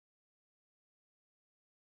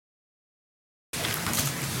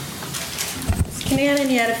Canannon,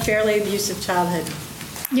 you had a fairly abusive childhood.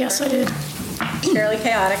 Yes, I did. Fairly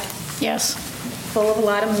chaotic, Yes. full of a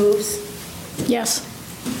lot of moves. Yes.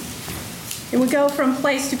 It would go from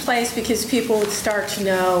place to place because people would start to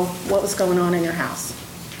know what was going on in your house.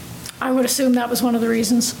 I would assume that was one of the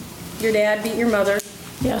reasons. Your dad beat your mother.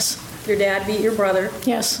 Yes. Your dad beat your brother.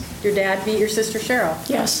 Yes. Your dad beat your sister Cheryl.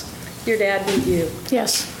 Yes. Your dad beat you.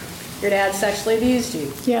 Yes. Your dad sexually abused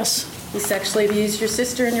you. Yes. He sexually abused your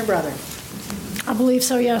sister and your brother. I believe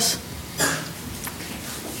so, yes.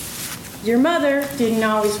 Your mother didn't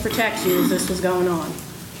always protect you as this was going on.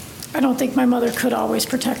 I don't think my mother could always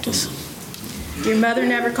protect us. Your mother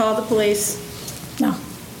never called the police. No.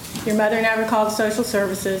 Your mother never called social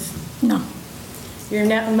services. No. Your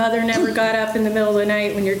mother never got up in the middle of the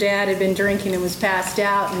night when your dad had been drinking and was passed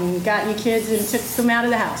out and got you kids and took them out of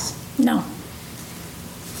the house. No.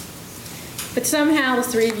 But somehow the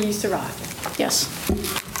three of you survived. Yes.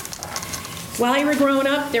 While you were growing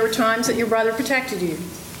up, there were times that your brother protected you.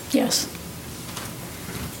 Yes.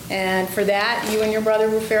 And for that, you and your brother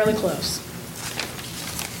were fairly close.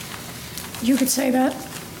 You could say that.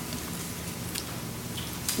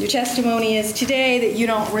 Your testimony is today that you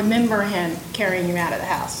don't remember him carrying you out of the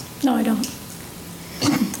house. No, I don't.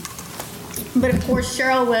 But of course,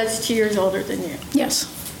 Cheryl was 2 years older than you. Yes.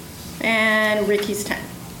 And Ricky's 10.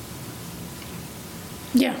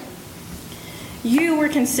 Yeah. You were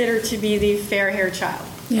considered to be the fair-haired child.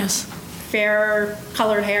 Yes. Fair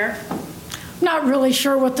colored hair. Not really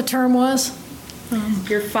sure what the term was.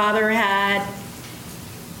 Your father had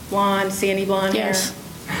blonde, sandy blonde Yes.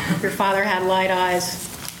 hair. Your father had light eyes.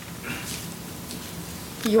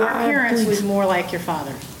 Your I appearance believe- was more like your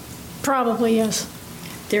father. Probably, yes.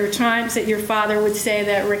 There were times that your father would say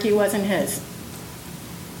that Ricky wasn't his.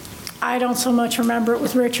 I don't so much remember it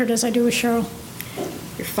with Richard as I do with Cheryl.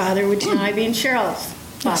 Your father would deny being Cheryl's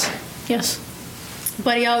Yes. father. Yes.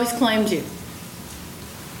 But he always claimed you.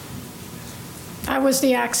 I was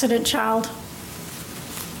the accident child.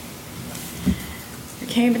 There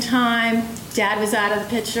came a time, Dad was out of the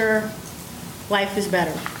picture, life was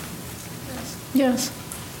better. Yes.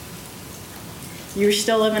 You were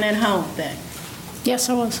still living at home then. Yes,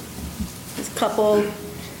 I was. This couple,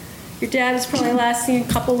 your dad was probably last seen a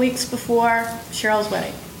couple weeks before Cheryl's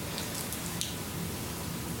wedding.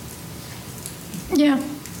 Yeah.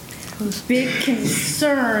 Big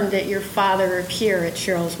concern that your father appear at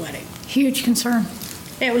Cheryl's wedding. Huge concern.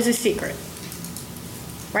 It was a secret,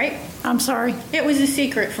 right? I'm sorry. It was a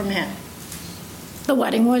secret from him. The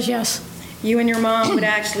wedding was, yes. You and your mom would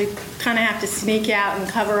actually kind of have to sneak out and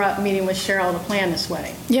cover up meeting with Cheryl to plan this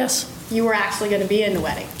wedding. Yes. You were actually going to be in the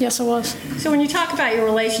wedding. Yes, I was. So when you talk about your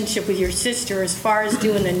relationship with your sister as far as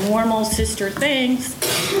doing the normal sister things,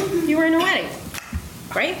 you were in a wedding,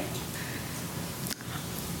 right?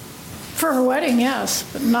 For her wedding, yes,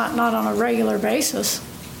 but not on a regular basis.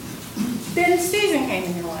 Then Susan came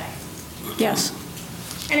in your life. Yes.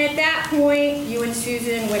 And at that point, you and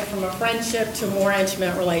Susan went from a friendship to a more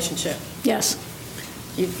intimate relationship. Yes.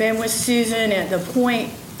 You've been with Susan at the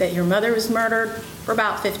point that your mother was murdered for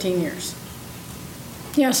about 15 years.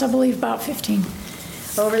 Yes, I believe about 15.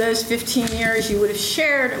 Over those 15 years, you would have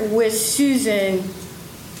shared with Susan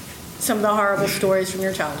some of the horrible stories from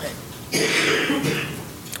your childhood.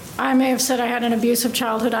 I may have said I had an abusive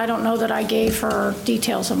childhood. I don't know that I gave her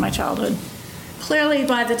details of my childhood. Clearly,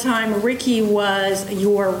 by the time Ricky was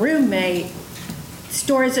your roommate,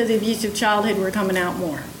 stories of the abusive childhood were coming out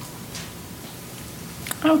more.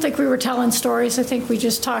 I don't think we were telling stories. I think we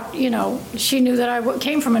just talked, she knew that I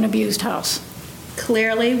came from an abused house.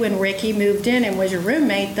 Clearly, when Ricky moved in and was your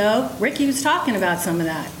roommate, though, Ricky was talking about some of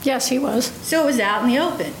that. Yes, he was. So it was out in the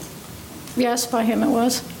open. Yes, by him it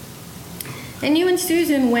was. And you and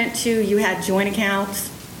Susan you had joint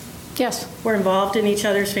accounts, Yes. were involved in each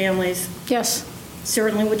other's families, Yes.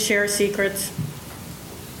 certainly would share secrets,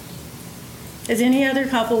 as any other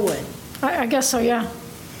couple would. I guess so, yeah.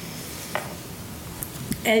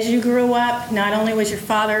 As you grew up, not only was your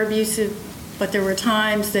father abusive, but there were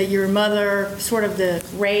times that your mother, sort of the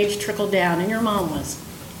rage trickled down, and your mom was.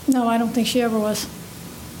 No, I don't think she ever was.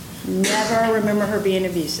 Never remember her being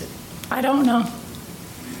abusive. I don't know.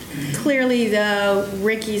 Clearly, though,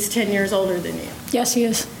 Ricky's 10 years older than you. Yes, he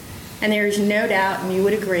is. And there's no doubt, and you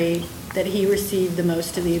would agree, that he received the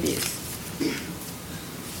most of the abuse.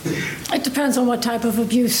 It depends on what type of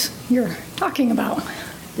abuse you're talking about.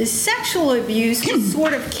 The sexual abuse was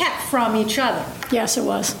sort of kept from each other. Yes, it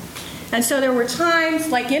was. And so there were times,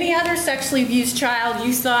 like any other sexually abused child,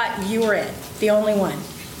 you thought you were it, the only one.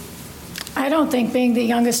 I don't think being the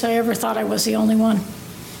youngest, I ever thought I was the only one.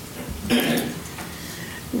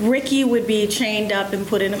 Ricky would be chained up and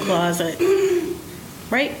put in a closet.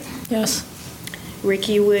 right? Yes.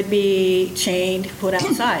 Ricky would be chained, put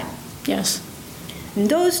outside. Yes. And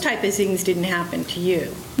those type of things didn't happen to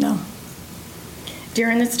you. No.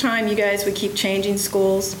 During this time, you guys would keep changing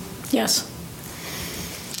schools. Yes.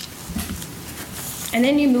 And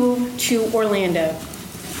then you move to Orlando.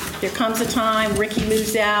 There comes a time Ricky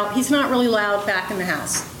moves out. He's not really allowed back in the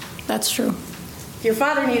house. That's true. If your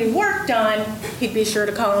father needed work done, he'd be sure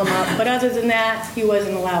to call him up. But other than that, he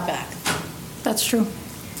wasn't allowed back. That's true.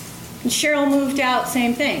 And Cheryl moved out,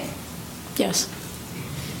 same thing. Yes.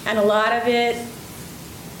 And a lot of it,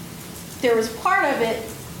 there was part of it,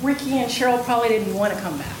 Ricky and Cheryl probably didn't want to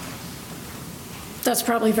come back That's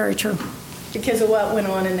probably very true. because of what went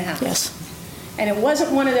on in the house. Yes. And it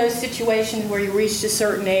wasn't one of those situations where you reached a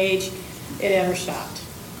certain age, it ever stopped.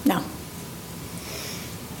 No.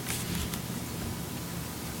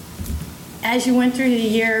 As you went through the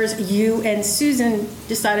years, you and Susan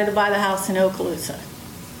decided to buy the house in Okaloosa,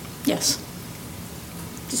 Yes.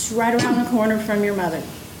 just right around the corner from your mother.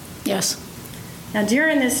 Yes. Now,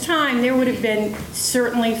 during this time, there would have been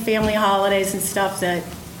certainly family holidays and stuff that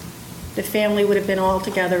the family would have been all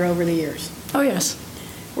together over the years. Oh, yes.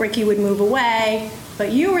 Ricky would move away,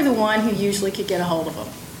 but you were the one who usually could get a hold of him.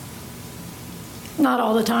 Not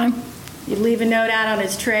all the time. You'd leave a note out on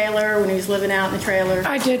his trailer when he was living out in the trailer.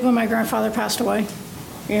 I did when my grandfather passed away.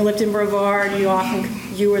 You lived in Brevard, you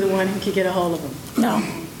were the one who could get a hold of him. No.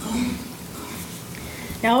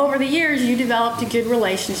 Now, over the years, you developed a good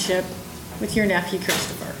relationship with your nephew,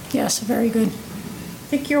 Christopher. Yes, very good. I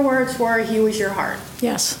think your words were, he was your heart.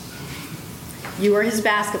 Yes. You were his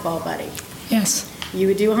basketball buddy. Yes. You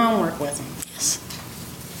would do homework with him. Yes.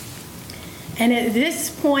 And at this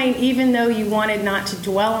point, even though you wanted not to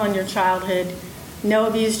dwell on your childhood, no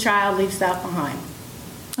abused child leaves that behind.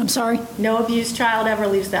 I'm sorry? No abused child ever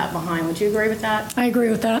leaves that behind. Would you agree with that? I agree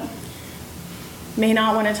with that. May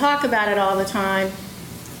not want to talk about it all the time,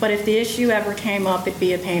 but if the issue ever came up, it'd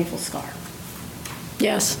be a painful scar.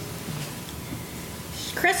 Yes.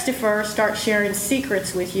 Christopher starts sharing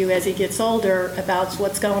secrets with you as he gets older about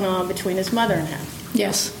what's going on between his mother and him.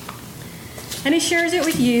 Yes. And he shares it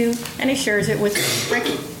with you, and he shares it with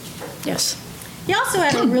Ricky. Yes. He also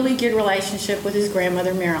had a really good relationship with his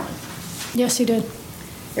grandmother, Marilyn. Yes, he did.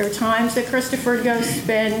 There were times that Christopher would go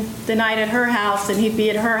spend the night at her house, and he'd be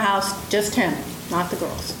at her house, just him, not the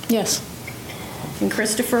girls. Yes. And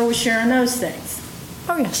Christopher was sharing those things.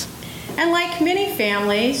 Oh, yes. And like many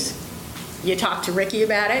families, you talk to Ricky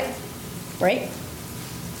about it, right?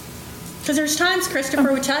 Because there's times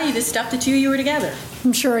Christopher would tell you the stuff that you were together.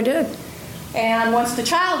 I'm sure I did. And once the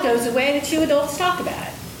child goes away, the two adults talk about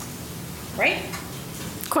it, right?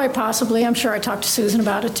 Quite possibly. I'm sure I talked to Susan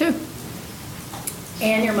about it, too.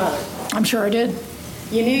 And your mother. I'm sure I did.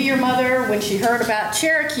 You knew your mother, when she heard about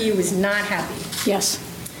Cherokee, was not happy. Yes.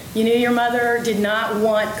 You knew your mother did not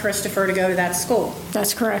want Christopher to go to that school.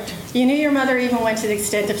 That's correct. You knew your mother even went to the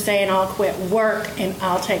extent of saying, I'll quit work and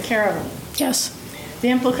I'll take care of him. Yes. The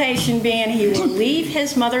implication being he will leave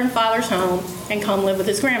his mother and father's home and come live with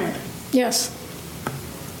his grandmother. Yes.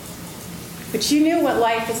 But you knew what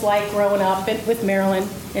life was like growing up with Marilyn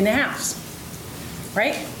in the house,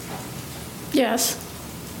 right? Yes.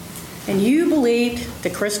 And you believed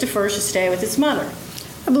that Christopher should stay with his mother.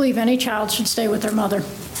 I believe any child should stay with their mother.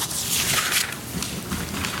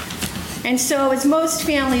 And so, as most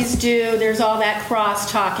families do, there's all that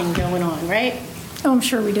cross-talking going on, right? Oh, I'm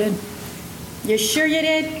sure we did. You sure you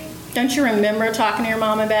did? Don't you remember talking to your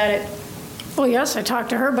mom about it? Well, yes, I talked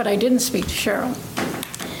to her, but I didn't speak to Cheryl.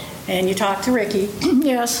 And you talked to Ricky.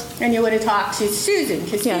 Yes. And you would have talked to Susan,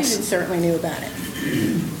 because Yes. Susan certainly knew about it.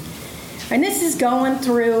 And this is going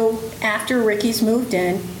through after Ricky's moved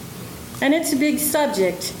in. And it's a big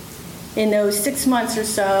subject in those 6 months or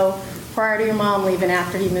so prior to your mom leaving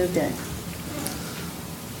after he moved in.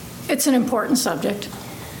 It's an important subject.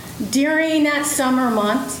 During that summer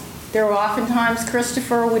month, there were oftentimes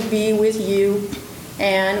Christopher would be with you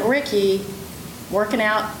and Ricky working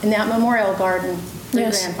out in that memorial garden for your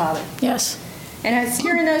Yes. grandfather. Yes. And as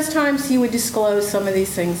during those times, he would disclose some of these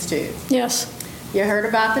things to you. Yes. You heard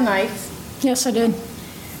about the knife, Yes, I did.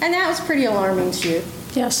 and that was pretty alarming to you.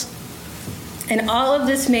 Yes. And all of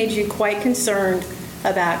this made you quite concerned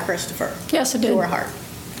about Christopher. Yes, it did. Your heart.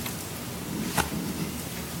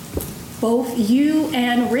 Both you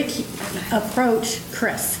and Ricky approach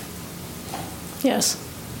Chris. Yes.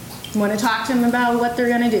 You want to talk to him about what they're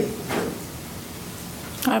going to do.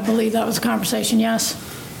 I believe that was a conversation, yes.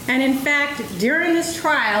 And in fact, during this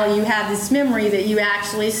trial, you have this memory that you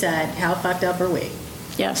actually said, how fucked up are we?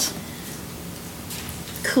 Yes.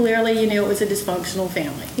 Clearly, you knew it was a dysfunctional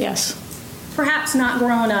family. Yes. Perhaps not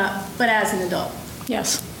growing up, but as an adult.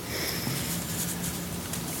 Yes.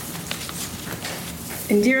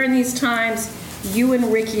 And during these times, you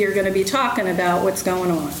and Ricky are going to be talking about what's going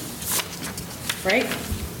on, right?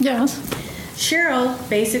 Yes. Cheryl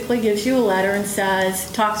basically gives you a letter and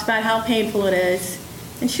talks about how painful it is,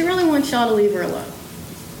 and she really wants y'all to leave her alone.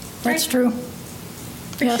 That's Right? true.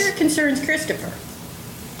 But Yes. your concern's Christopher,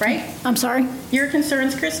 right? I'm sorry? Your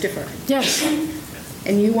concern's Christopher, Yes.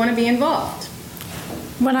 and you want to be involved.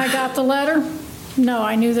 When I got the letter, no,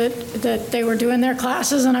 I knew that they were doing their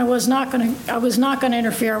classes, and I was not going to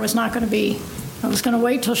interfere. I was going to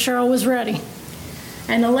wait till Cheryl was ready.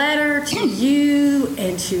 And the letter to you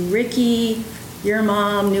and to Ricky, your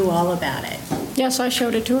mom knew all about it. Yes, I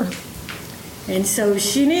showed it to her. And so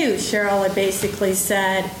she knew Cheryl had basically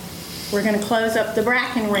said, we're going to close up the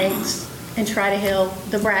Bracken ranks and try to heal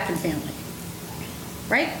the Bracken family.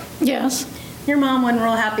 Right? Yes. Your mom wasn't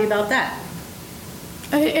real happy about that.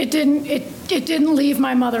 It didn't leave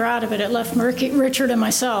my mother out of it. It left Ricky and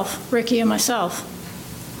myself.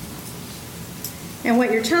 And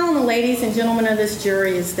what you're telling the ladies and gentlemen of this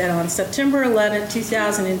jury is that on September 11th,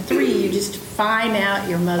 2003, you just find out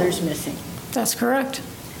your mother's missing. That's correct.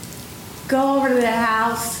 Go over to the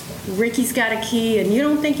house, Ricky's got a key, and you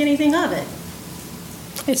don't think anything of it.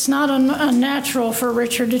 It's not unnatural for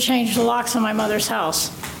Richard to change the locks on my mother's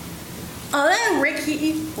house. Although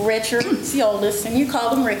Richard's the oldest, and you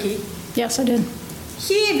called him Ricky, Yes, I did.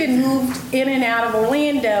 he had been moved in and out of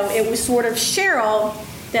Orlando. It was sort of Cheryl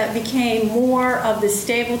that became more of the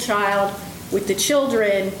stable child with the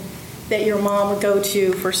children that your mom would go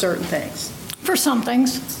to for certain things. For some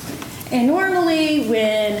things. And normally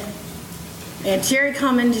when Aunt Jerry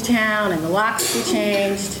come into town and the locks be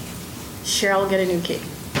changed, Cheryl would get a new key.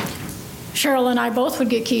 Cheryl and I both would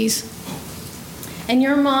get keys. And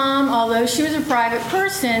your mom, although she was a private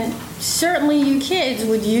person, certainly you kids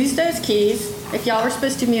would use those keys if y'all were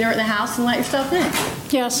supposed to meet her at the house and let yourself in.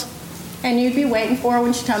 Yes. And you'd be waiting for her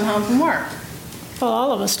when she come home from work. Well,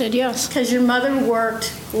 all of us did, yes. Because your mother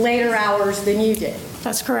worked later hours than you did.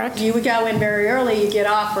 That's correct. You would go in very early, you'd get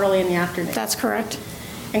off early in the afternoon. That's correct.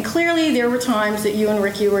 And clearly there were times that you and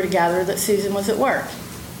Ricky were together that Susan was at work.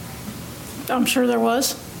 I'm sure there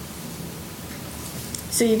was.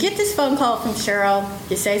 So you get this phone call from Cheryl,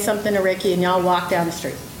 you say something to Ricky, and y'all walk down the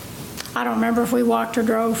street. I don't remember if we walked or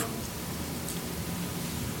drove.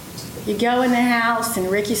 You go in the house, and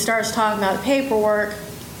Ricky starts talking about the paperwork.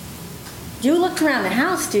 You looked around the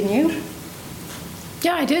house, didn't you?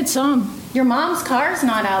 Yeah, I did some. Your mom's car's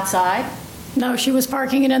not outside. No, she was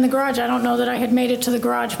parking it in the garage. I don't know that I had made it to the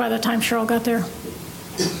garage by the time Cheryl got there.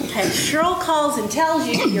 Okay, Cheryl calls and tells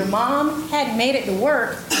you your mom hadn't made it to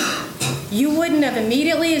work. You wouldn't have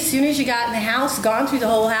immediately, as soon as you got in the house, gone through the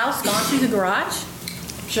whole house, gone through the garage?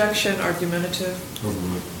 Objection, argumentative.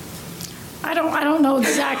 I don't know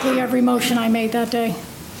exactly every motion I made that day.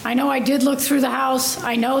 I know I did look through the house.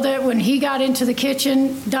 I know that when he got into the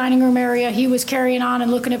kitchen, dining room area, he was carrying on and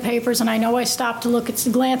looking at papers, and I know I stopped to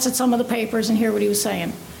glance at some of the papers and hear what he was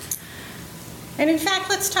saying. And in fact,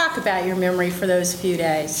 let's talk about your memory for those few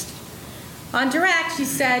days. On direct, you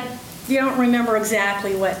said you don't remember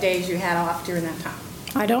exactly what days you had off during that time.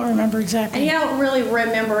 I don't remember And exactly. you don't really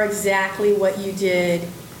remember exactly what you did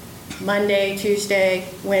Monday, Tuesday,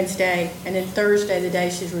 Wednesday, and then Thursday, the day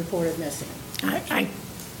she's reported missing.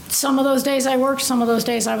 Some of those days I worked, some of those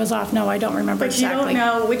days I was off. No, I don't remember But you exactly.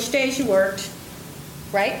 don't know which days you worked,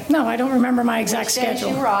 right? No, I don't remember my exact Which days you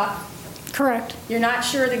were schedule. off. Correct. You're not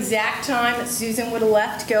sure the exact time that Susan would have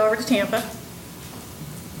left to go over to Tampa.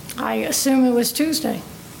 I assume it was Tuesday.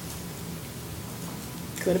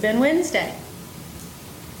 Could have been Wednesday.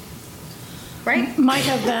 Right? Might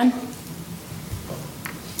have been.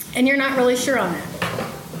 And you're not really sure on that.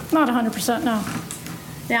 Not 100%, no.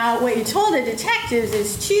 Now, what you told the detectives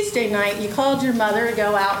is Tuesday night you called your mother to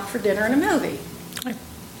go out for dinner and a movie.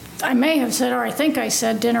 I may have said, or I think I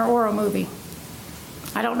said, dinner or a movie.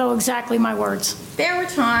 I don't know exactly my words. There were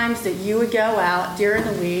times that you would go out during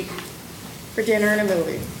the week for dinner and a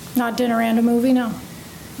movie. Not dinner and a movie, no.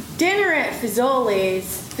 Dinner at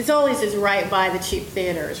Fazoli's. Fazoli's is right by the cheap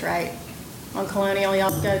theaters, right? On Colonial,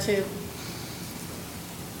 y'all go to?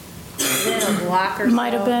 Within a block or so.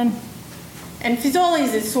 Might have been. And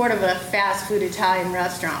Fazoli's is sort of a fast food Italian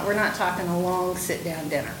restaurant. We're not talking a long sit-down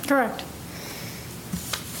dinner. Correct.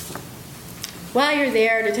 While you're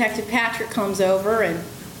there, Detective Patrick comes over, and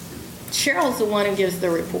Cheryl's the one who gives the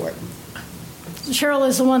report. Cheryl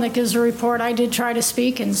is the one that gives the report. I did try to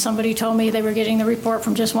speak, and somebody told me they were getting the report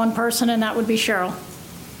from just one person, and that would be Cheryl.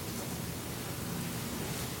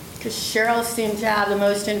 Because Cheryl seemed to have the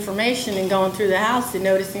most information in going through the house and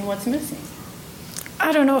noticing what's missing.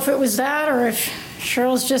 I don't know if it was that or if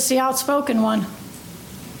Cheryl's just the outspoken one.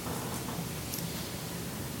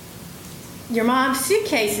 Your mom's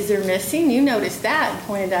suitcases are missing. You noticed that and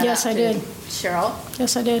pointed that Yes, out I to did. Cheryl.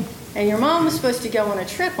 Yes, I did. And your mom was supposed to go on a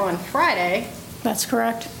trip on Friday. That's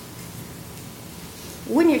correct.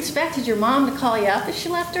 Wouldn't you expected your mom to call you up if she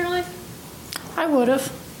left early? I would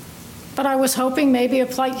have. But I was hoping maybe a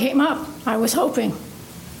flight came up. I was hoping.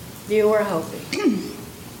 You were hoping.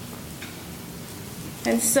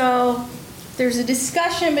 And so there's a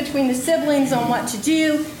discussion between the siblings on what to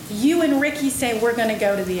do. You and Ricky say we're going to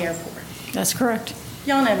go to the airport. That's correct.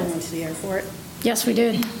 Y'all never went to the airport. Yes, we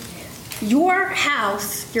did. Your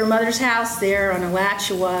house, your mother's house there on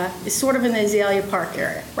Alachua, is sort of in the Azalea Park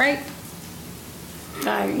area, right?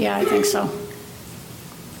 Yeah, I think so.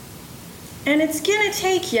 And it's going to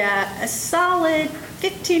take you a solid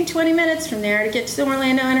 15, 20 minutes from there to get to the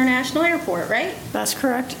Orlando International Airport, right? That's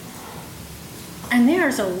correct. And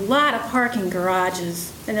there's a lot of parking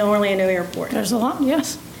garages in the Orlando Airport. There's a lot,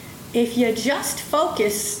 yes. If you just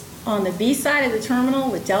focus on the B side of the terminal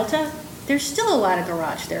with Delta, there's still a lot of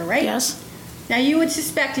garage there, right? Yes. Now, you would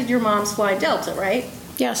suspected your mom's flying Delta, right?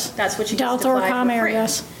 Yes. That's what you used to Delta or fly for Comair, free.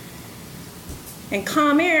 yes. And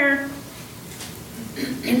Comair,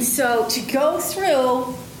 and so to go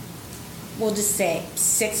through, we'll just say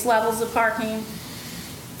 6 levels of parking,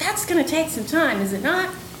 that's going to take some time, is it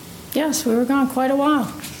not? Yes, we were gone quite a while.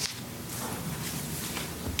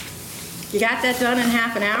 You got that done in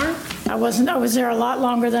half an hour? I was there a lot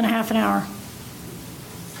longer than a half an hour.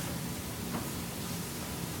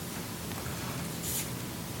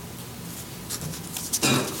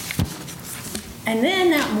 And then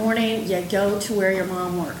that morning, you go to where your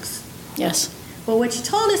mom works. Yes. Well, what you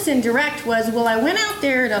told us in direct was, well, I went out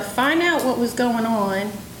there to find out what was going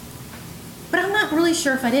on, but I'm not really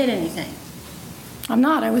sure if I did anything. I'm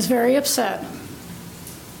not. I was very upset.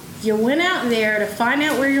 You went out there to find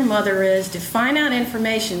out where your mother is, to find out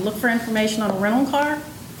information, look for information on a rental car.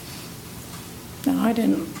 No, I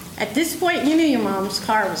didn't. At this point, you knew your mom's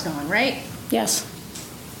car was gone, right? Yes.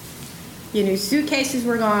 You knew suitcases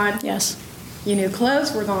were gone. Yes. You knew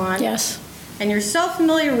clothes were gone. Yes. And you're so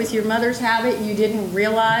familiar with your mother's habit, you didn't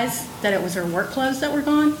realize that it was her work clothes that were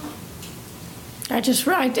gone? At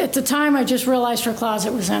the time, I just realized her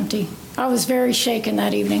closet was empty. I was very shaken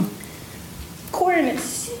that evening. Corin,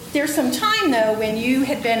 there's some time, though, when you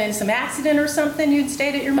had been in some accident or something, you'd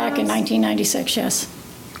stayed at your mom's? Back in 1996, yes.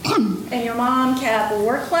 And your mom kept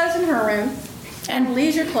work clothes in her room, and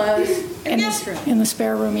leisure clothes in the guest room. In the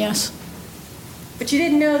spare room, yes. But you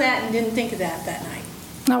didn't know that and didn't think of that night.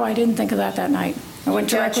 No, I didn't think of that night. I went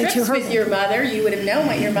directly to trips her. with your mother, you would have known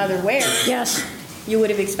what your mother wears. Yes. You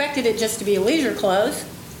would have expected it just to be leisure clothes,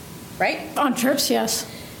 right? On trips, yes.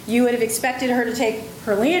 You would have expected her to take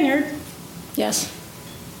her lanyard, Yes.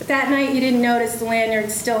 but that night you didn't notice the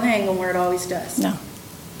lanyard still hanging where it always does. No.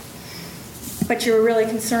 But you were really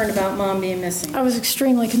concerned about Mom being missing. I was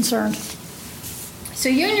extremely concerned. So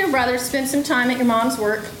you and your brother spent some time at your mom's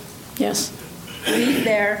work, Yes. leave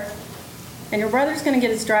there, and your brother's going to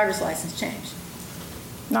get his driver's license changed.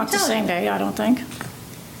 Not the Tell same me. day, I don't think.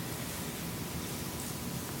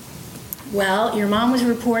 Well, your mom was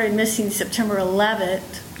reported missing September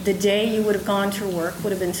 11th. The day you would have gone to work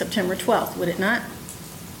would have been September 12th, would it not?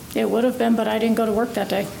 It would have been, but I didn't go to work that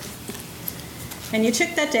day. And you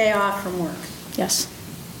took that day off from work. Yes.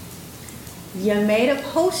 You made a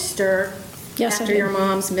poster Yes, I after did. your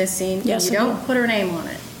mom's missing, Yes, and you I don't did. put her name on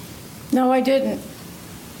it. No, I didn't.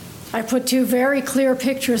 I put 2 very clear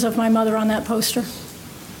pictures of my mother on that poster.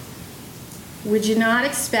 Would you not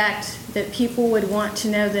expect that people would want to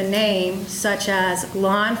know the name, such as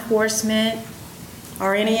law enforcement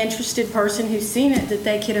or any interested person who's seen it, that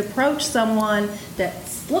they could approach someone that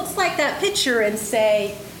looks like that picture and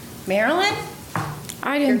say, Marilyn,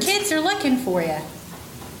 I your didn't. kids are looking for you.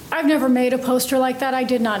 I've never made a poster like that. I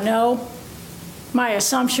did not know. My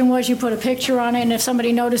assumption was you put a picture on it, and if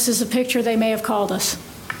somebody notices the picture, they may have called us.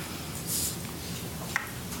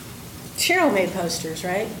 Cheryl made posters,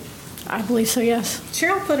 right? I believe so, yes.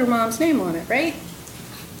 Cheryl put her mom's name on it, right?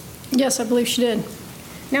 Yes, I believe she did.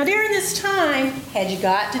 Now, during this time, had you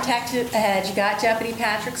got Deputy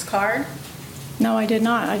Patrick's card? No, I did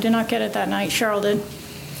not. I did not get it that night. Cheryl did.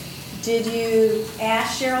 Did you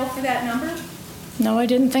ask Cheryl for that number? No, I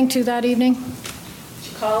didn't think to that evening.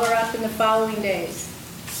 Did you call her up in the following days?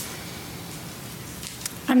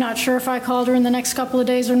 I'm not sure if I called her in the next couple of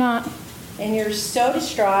days or not. And you're so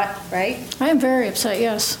distraught, right, I am very upset,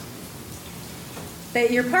 yes. that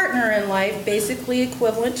your partner in life, basically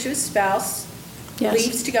equivalent to a spouse, Yes.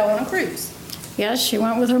 leaves to go on a cruise. Yes, she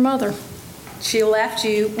went with her mother. She left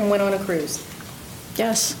you and went on a cruise.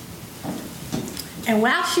 Yes. And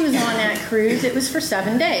while she was on that cruise, it was for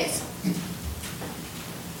 7 days.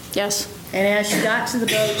 Yes. And as she got to the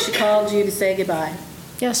boat, she called you to say goodbye.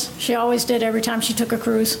 Yes, she always did every time she took a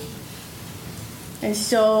cruise. And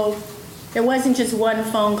so it wasn't just one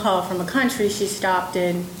phone call from a country she stopped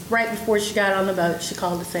in. Right before she got on the boat, she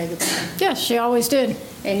called to say goodbye. Yes, she always did.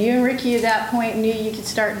 And you and Ricky at that point knew you could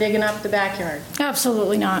start digging up the backyard.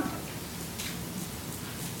 Absolutely not.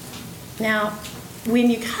 Now,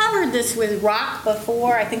 when you covered this with rock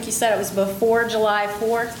before, I think you said it was before July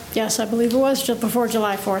 4th, Yes, I believe it was just before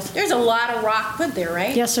July 4th. there's a lot of rock put there,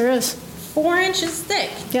 right? Yes, there is. 4 inches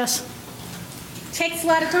thick. Yes. Takes a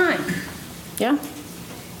lot of time. Yeah.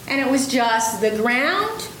 And it was just the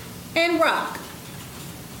ground and rock.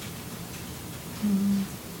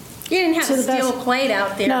 You didn't have To a the best- steel plate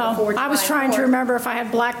out there before No, I was July trying to 4th. remember if I had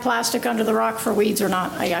black plastic under the rock for weeds or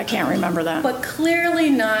not. I can't remember that. But clearly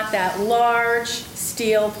not that large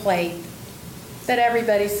steel plate that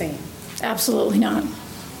everybody's seen. Absolutely not.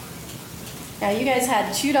 Now, you guys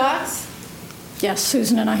had 2 dogs Yes,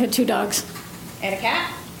 Susan and I had 2 dogs. and a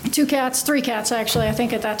cat. 2 cats, 3 cats actually, I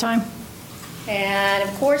think at that time. And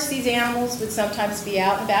of course, these animals would sometimes be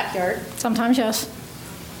out in the backyard, Sometimes, yes.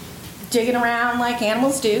 digging around like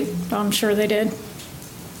animals do. I'm sure they did.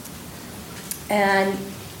 And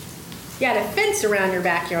you had a fence around your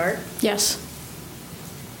backyard. Yes,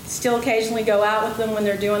 Still occasionally go out with them when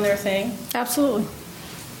they're doing their thing. absolutely.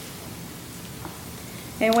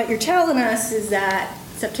 And what you're telling us is that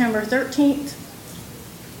September 13th,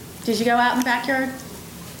 did you go out in the backyard?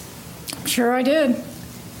 I'm sure I did.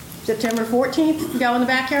 September 14th, you go in the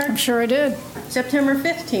backyard? I'm sure I did. September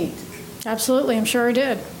 15th, Absolutely, I'm sure I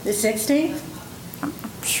did. the 16th, I'm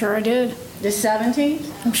sure I did. the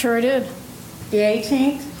 17th, I'm sure I did. the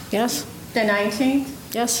 18th, Yes, the 19th.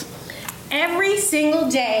 yes, Every single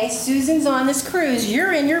day Susan's on this cruise,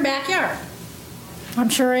 you're in your backyard. I'm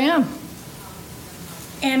sure I am.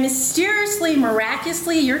 And mysteriously,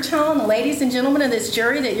 miraculously, you're telling the ladies and gentlemen of this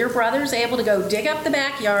jury that your brother's able to go dig up the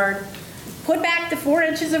backyard, put back the 4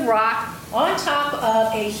 inches of rock on top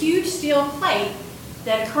of a huge steel plate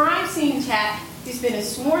that a crime scene tech who's been a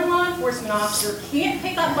sworn law enforcement officer can't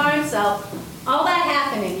pick up by himself. All that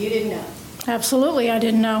happened and you didn't know. Absolutely, I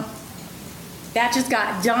didn't know. That just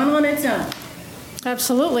got done on its own.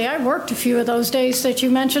 Absolutely, I worked a few of those days that you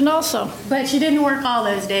mentioned also. But you didn't work all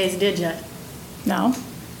those days, did you? No,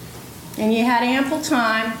 And you had ample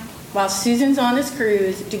time while Susan's on this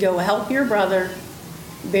cruise to go help your brother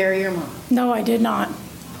bury your mom. no, I did not.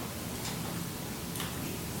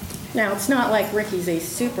 Now, it's not like Ricky's a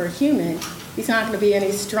superhuman. He's not going to be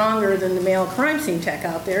any stronger than the male crime scene tech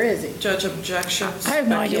out there, is he? Judge, objection, I have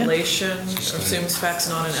no idea. speculation, assumes facts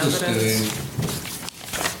not in evidence.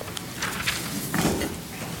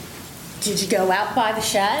 Did you go out by the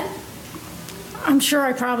shed? I'm sure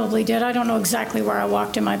I probably did. I don't know exactly where I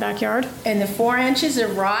walked in my backyard. And the 4 inches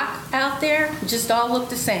of rock out there just all look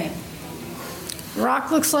the same.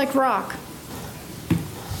 Rock looks like rock.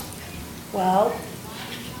 Well,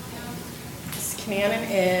 this Cannon,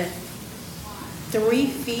 a 3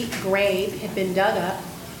 feet grave had been dug up,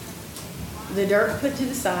 the dirt put to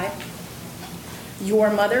the side, your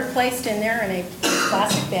mother placed in there in a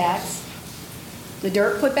plastic bags, the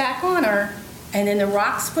dirt put back on her, and then the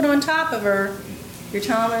rocks put on top of her. You're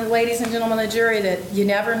telling the ladies and gentlemen of the jury that you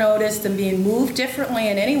never noticed them being moved differently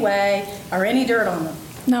in any way or any dirt on them.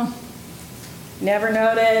 No, Never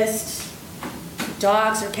noticed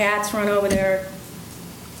dogs or cats run over there.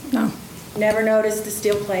 no, Never noticed the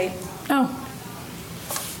steel plate. no.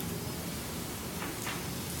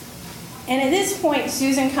 And at this point,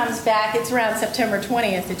 Susan comes back. It's around September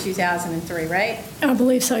 20th of 2003, right? I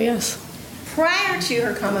believe so, yes. Prior to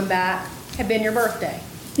her coming back had been your birthday.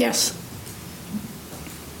 Yes.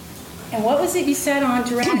 And what was it you said on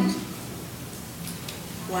direct?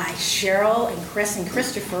 Why, Cheryl and Chris and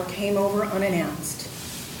Christopher came over unannounced.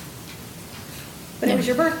 But it was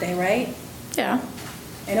your birthday, right? Yeah.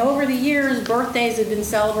 And over the years, birthdays have been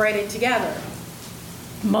celebrated together.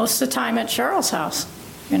 Most of the time at Cheryl's house.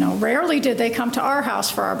 You know, rarely did they come to our house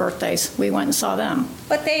for our birthdays. We went and saw them.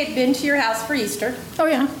 But they had been to your house for Easter. Oh,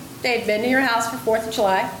 yeah. They had been to your house for 4th of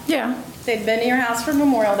July. Yeah. They'd been to your house for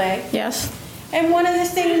Memorial Day. Yes. And one of the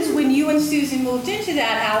things when you and Susan moved into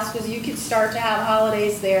that house was you could start to have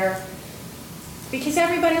holidays there because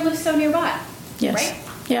everybody lives so nearby, Yes.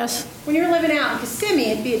 right? Yes. When you're living out in Kissimmee,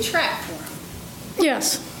 it'd be a trek for them.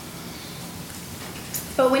 Yes.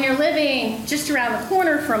 But when you're living just around the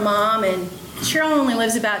corner from Mom and Cheryl only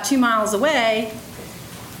lives about 2 miles away,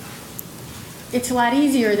 it's a lot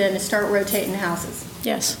easier than to start rotating houses.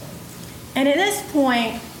 Yes. And at this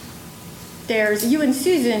point, there's you and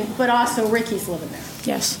Susan, but also Ricky's living there.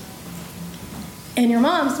 Yes. And your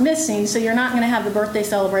mom's missing, so you're not going to have the birthday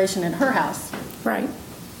celebration at her house. Right.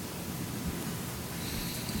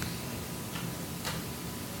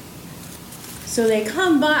 So they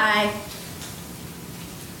come by,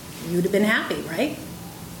 you'd have been happy, right?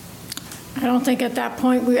 I don't think at that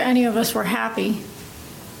point any of us were happy.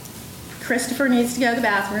 Christopher needs to go to the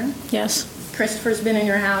bathroom. Yes, Christopher's been in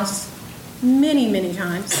your house many, many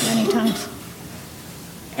times. many times.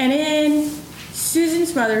 And in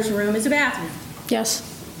Susan's mother's room is a bathroom. Yes,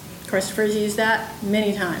 Christopher's used that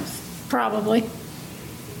many times. probably.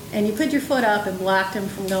 And you put your foot up and blocked him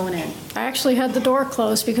from going in. I actually had the door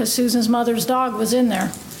closed because Susan's mother's dog was in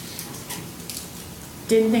there.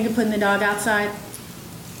 Didn't think of putting the dog outside.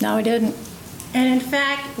 No, I didn't. And in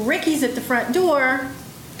fact, Ricky's at the front door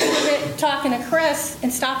talking to Chris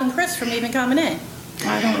and stopping Chris from even coming in.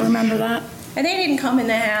 I don't remember that. And they didn't come in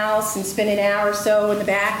the house and spend an hour or so in the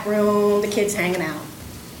back room, the kids hanging out.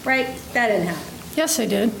 Right? That didn't happen. Yes, they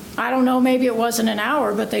did. I don't know, maybe it wasn't an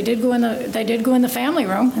hour, but they did go in the family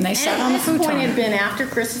room and they sat on the And at this point, it had futon. been after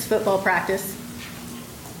Chris's football practice,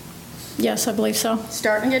 Yes, I believe so.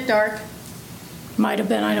 starting to get dark. Might have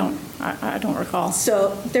been, I don't recall.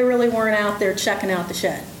 So they really weren't out there checking out the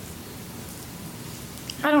shed.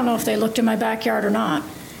 I don't know if they looked in my backyard or not.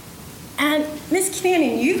 And Ms.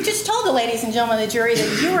 Cannon, you've just told the ladies and gentlemen of the jury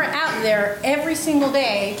that you were out there every single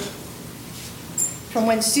day from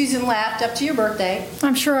when Susan left up to your birthday.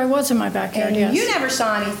 I'm sure I was in my backyard, And yes. you never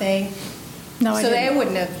saw anything, No, I so they didn't.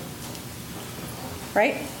 wouldn't have.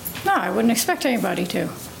 Right? No, I wouldn't expect anybody to.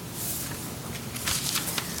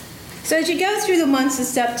 So as you go through the months of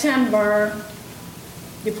September,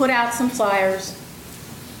 you put out some flyers,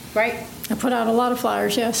 right? I put out a lot of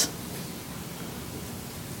flyers, yes.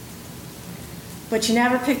 But you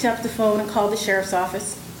never picked up the phone and called the sheriff's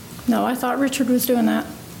office. No, I thought Richard was doing that.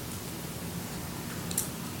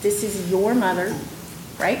 This is your mother,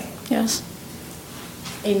 right? Yes.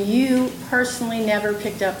 And you personally never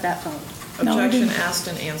picked up that phone. No, I Objection didn't. asked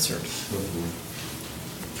and answered.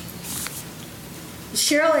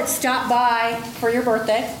 Cheryl had stopped by for your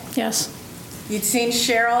birthday. Yes. You'd seen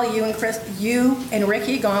Cheryl, you and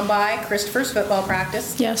Ricky gone by Christopher's football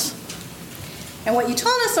practice. Yes. And what you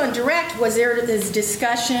told us on direct was there is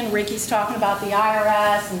discussion, Ricky's talking about the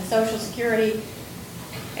IRS and Social Security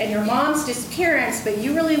and your mom's disappearance, but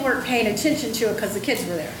you really weren't paying attention to it because the kids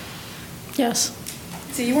were there. Yes.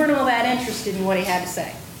 So you weren't all that interested in what he had to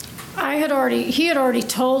say. He had already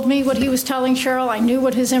told me what he was telling Cheryl. I knew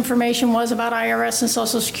what his information was about IRS and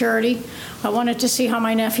Social Security. I wanted to see how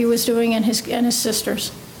my nephew was doing and his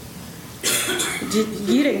sisters.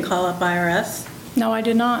 You didn't call up IRS. No, I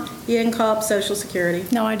did not. You didn't call up Social Security.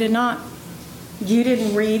 No, I did not. You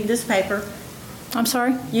didn't read this paper. I'm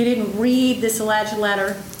sorry? You didn't read this alleged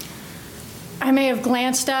letter. I may have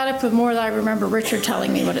glanced at it, but more than I remember Richard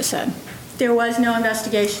telling me what it said. There was no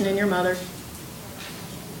investigation in your mother.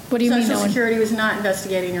 What do you mean, Social no one? Security was not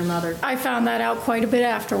investigating your mother. I found that out quite a bit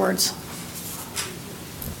afterwards.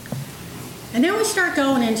 And then we start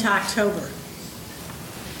going into October.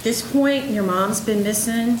 At this point, your mom's been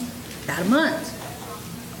missing about a month.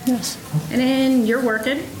 Yes. And then you're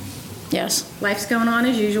working. Yes. Life's going on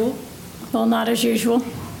as usual. Well, not as usual.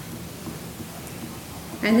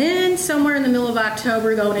 And then somewhere in the middle of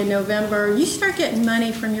October, going in November, you start getting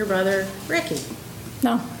money from your brother, Ricky.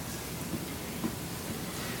 No.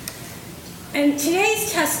 And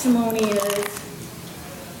today's testimony is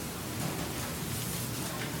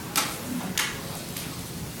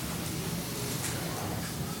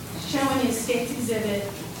showing you State's Exhibit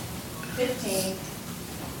 15.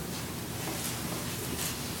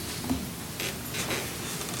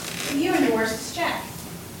 You endorsed this check,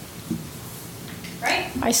 right?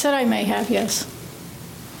 I said I may have, yes.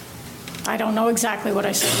 I don't know exactly what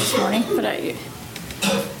I said this morning, but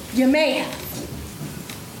You may have.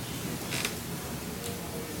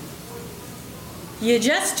 You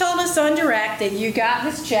just told us on direct that you got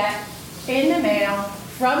this check in the mail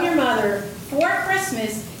from your mother for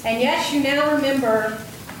Christmas, and yes, you now remember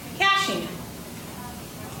cashing it.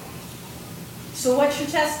 So what's your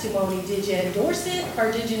testimony? Did you endorse it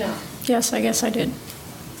or did you not? yes, I guess I did.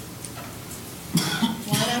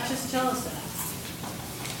 Why not just tell us that?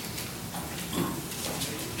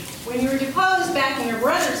 When you were deposed back in your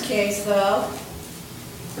brother's case, though,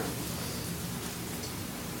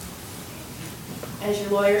 as your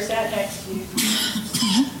lawyer sat next to you,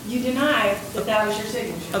 you denied that that was your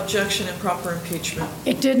signature. Objection and proper impeachment.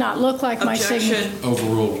 It did not look like my signature. Objection.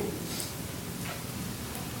 Overruled.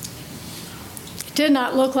 It did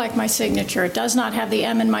not look like my signature. It does not have the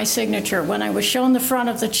M in my signature. When I was shown the front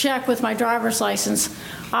of the check with my driver's license,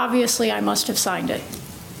 obviously I must have signed it.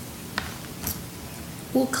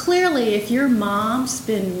 Well, clearly, if your mom's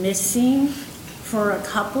been missing for a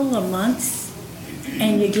couple of months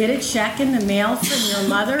and you get a check in the mail from your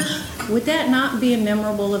mother, would that not be a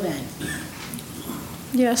memorable event?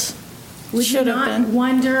 Yes. Would Should you have not been.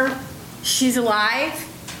 wonder, she's alive?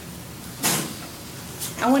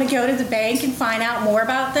 I want to go to the bank and find out more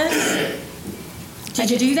about this.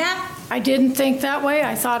 Did you do that? I didn't think that way.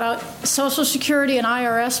 I thought Social Security and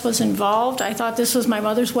IRS was involved. I thought this was my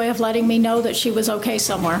mother's way of letting me know that she was okay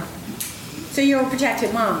somewhere. So you were a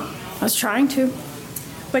protected mom. I was trying to.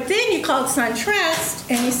 But then you called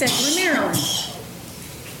SunTrust and you said you were Maryland.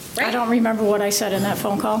 Right? I don't remember what I said in that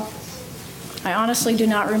phone call. I honestly do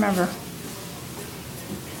not remember.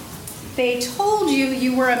 They told you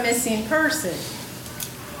you were a missing person.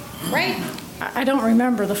 Right? I don't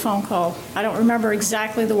remember the phone call. I don't remember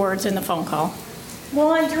exactly the words in the phone call. Well,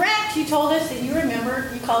 on direct, you told us that you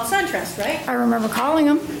called SunTrust, right? I remember calling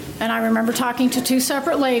them, and I remember talking to two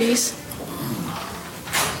separate ladies.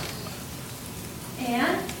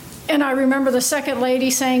 And I remember the second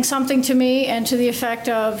lady saying something to me and to the effect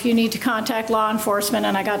of, you need to contact law enforcement,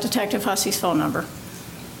 and I got Detective Hussey's phone number.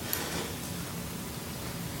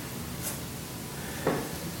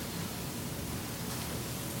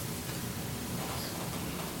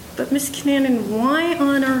 But Ms. Cannon, why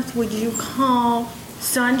on earth would you call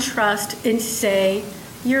SunTrust and say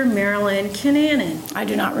you're Marilyn Cannon? I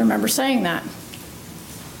do not remember saying that.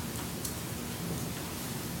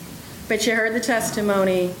 But you heard the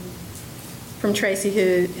testimony from Tracy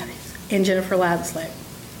Hood and Jennifer Ladsley.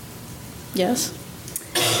 Yes?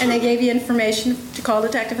 And they gave you information to call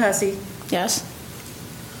Detective Hussey, Yes?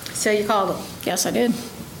 so you called him. Yes, I did.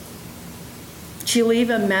 Did you leave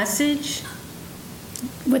a message?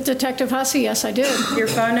 With Detective Hussey, yes, I did. Your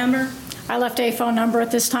phone number? I left a phone number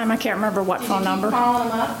at this time. I can't remember what phone number. Calling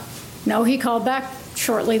him up? No, he called back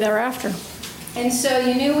shortly thereafter. And so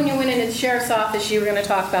you knew when you went into the sheriff's office you were going to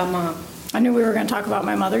talk about Mom. I knew we were going to talk about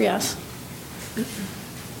my mother, yes.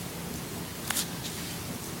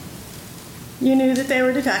 You knew that they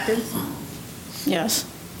were detectives. Yes.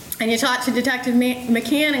 And you talked to Detective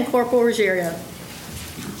McCann and Corporal Ruggiero.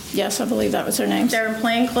 Yes, I believe that was their names. They're in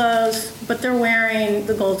plain clothes, but they're wearing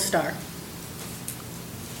the gold star.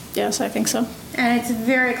 Yes, I think so. And it's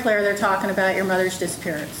very clear they're talking about your mother's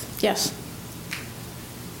disappearance. Yes.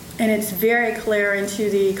 And it's very clear into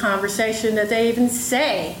the conversation that they even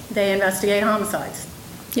say they investigate homicides.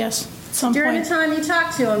 Yes, at some During point. the time you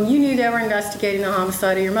talked to them, you knew they were investigating the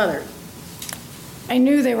homicide of your mother. I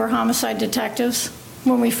knew they were homicide detectives.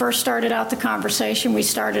 When we first started out the conversation, we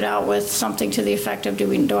started out with something to the effect of,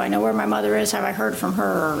 do I know where my mother is? Have I heard from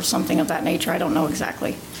her? Or something of that nature. I don't know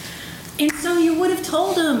exactly. And so you would have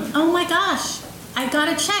told them, oh my gosh, I got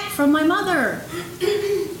a check from my mother.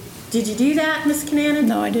 Did you do that, Miss Cannon?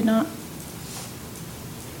 No, I did not.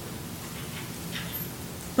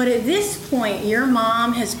 But at this point, your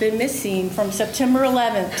mom has been missing from September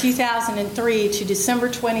 11th, 2003 to December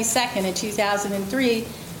 22nd of 2003.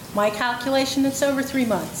 My calculation, it's over 3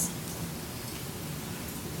 months.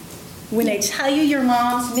 When they tell you your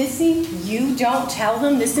mom's missing, you don't tell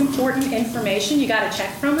them this important information. You got a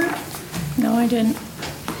check from her? No, I didn't.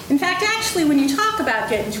 In fact, actually, when you talk about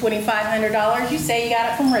getting $2,500, you say you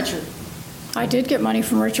got it from Richard. I did get money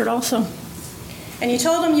from Richard also. And you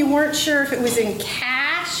told him you weren't sure if it was in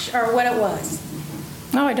cash or what it was.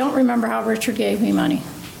 No, I don't remember how Richard gave me money.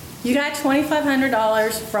 You got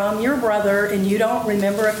 $2,500 from your brother, and you don't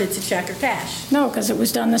remember if it's a check or cash. No, because it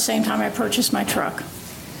was done the same time I purchased my truck.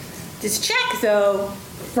 This check, though,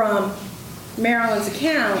 from Marilyn's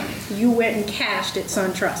account, you went and cashed at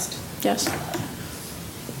SunTrust. Yes.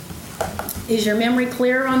 Is your memory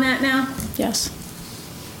clear on that now? Yes.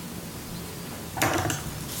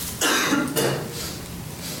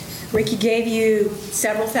 Ricky gave you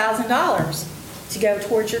several $1,000s to go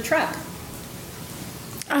towards your truck.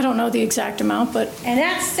 I don't know the exact amount, but And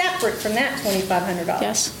that's separate from that $2,500.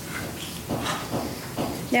 yes.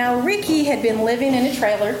 Now, Ricky had been living in a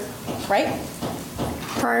trailer, right?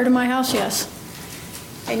 Prior to my house, yes.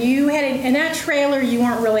 And you had, in that trailer you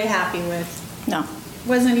weren't really happy with. No,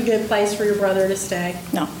 Wasn't a good place for your brother to stay.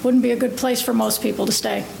 no. Wouldn't be a good place for most people to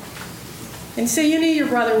stay. And so you knew your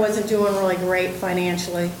brother wasn't doing really great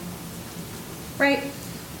financially, right?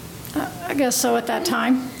 I guess so at that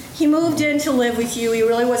time. He moved in to live with you. He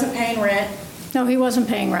really wasn't paying rent. No, he wasn't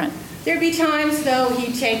paying rent. There'd be times, though,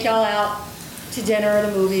 he'd take y'all out to dinner or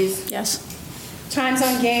the movies. Yes. Times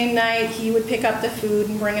on game night, he would pick up the food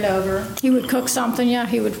and bring it over. He would cook something, yeah,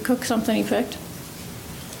 he would cook something he picked.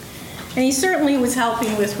 And he certainly was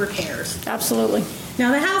helping with repairs. Absolutely.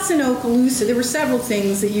 Now, the house in Okaloosa, there were several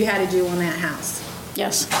things that you had to do on that house.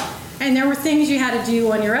 Yes. And there were things you had to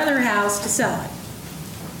do on your other house to sell it.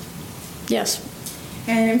 Yes.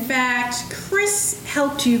 And in fact, Chris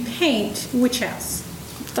helped you paint which house?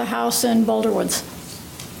 The house in Boulder Woods.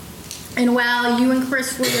 And while you and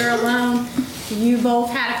Chris were there alone, you both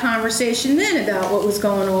had a conversation then about what was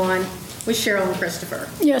going on with Cheryl and Christopher.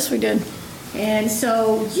 Yes, we did. And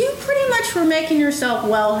so you pretty much were making yourself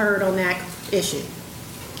well heard on that issue.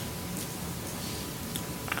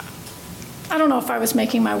 I don't know if I was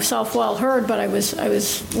making myself well heard, but I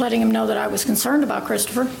was letting him know that I was concerned about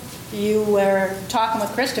Christopher. You were talking with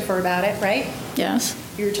Christopher about it, right? Yes.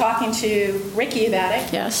 You were talking to Ricky about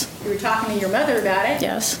it. Yes. You were talking to your mother about it.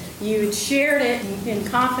 Yes. You had shared it in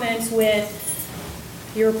confidence with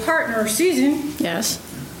your partner, Susan. Yes.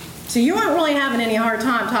 So you weren't really having any hard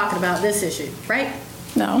time talking about this issue, right?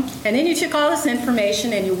 No. And then you took all this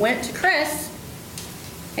information and you went to Chris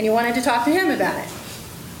and you wanted to talk to him about it.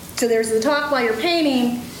 So there's the talk while you're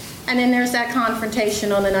painting, and then there's that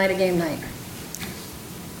confrontation on the night of game night,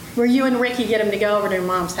 where you and Ricky get him to go over to your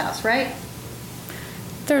mom's house, right?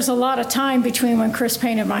 There's a lot of time between when Chris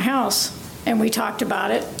painted my house and we talked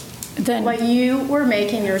about it. Then, But you were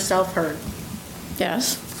making yourself heard.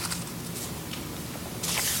 yes.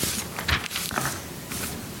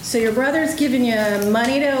 So your brother's giving you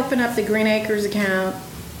money to open up the Green Acres account,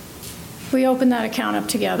 We opened that account up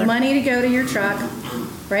together. money to go to your truck,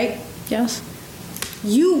 right? Yes.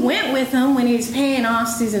 You went with him when he was paying off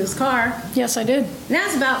Susan's car, Yes, I did. and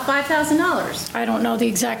that's about $5,000. I don't know the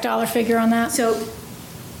exact dollar figure on that. So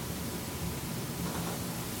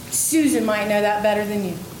Susan might know that better than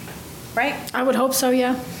you, right? I would hope so,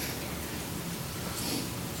 yeah.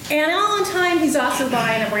 And all in time, he's also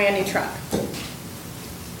buying a brand new truck.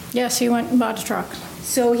 Yes, he went and bought a truck.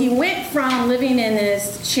 So he went from living in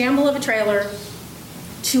this shamble of a trailer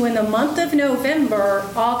to, in the month of November,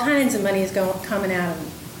 all kinds of money is coming out of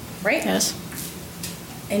him, right? Yes.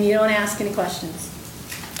 And you don't ask any questions.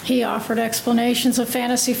 He offered explanations of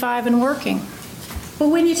Fantasy 5 and working. But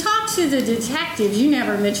when you talk to the detectives, you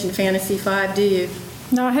never mention Fantasy 5, do you?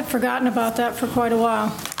 No, I had forgotten about that for quite a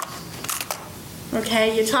while.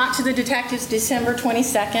 Okay, you talked to the detectives December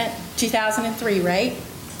 22nd, 2003, right?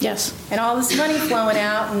 Yes. And all this money flowing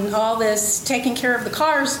out and all this taking care of the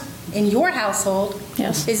cars in your household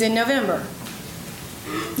Yes. is in November.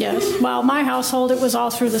 Yes. Well, my household, it was all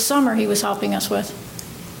through the summer he was helping us with.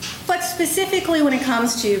 But specifically when it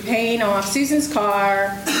comes to paying off Susan's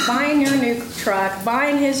car, buying your new truck,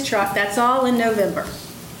 buying his truck, that's all in November.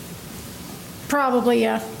 Probably,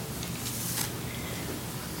 yeah.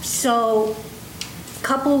 So a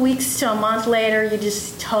couple of weeks to a month later, you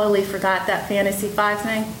just totally forgot that Fantasy 5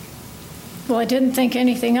 thing? Well, I didn't think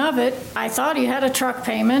anything of it. I thought he had a truck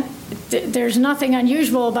payment. There's nothing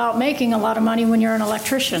unusual about making a lot of money when you're an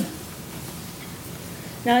electrician.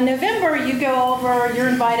 Now in November, you go over, you're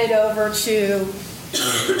invited over to,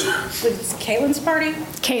 what's Kaylin's party?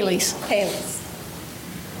 Kaylee's. Kaylin's.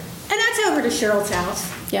 And that's over to Cheryl's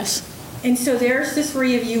house. Yes. And so there's the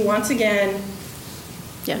three of you once again,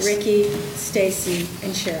 Yes. Ricky, Stacy,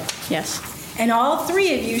 and Cheryl. Yes. And all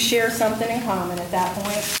three of you share something in common at that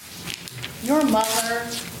point. Your mother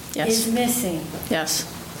Yes. is missing. Yes.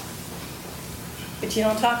 But you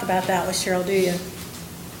don't talk about that with Cheryl, do you?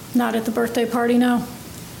 Not at the birthday party, no.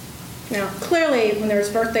 Now, clearly, when there's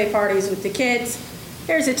birthday parties with the kids,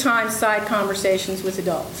 there's at times side conversations with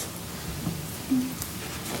adults.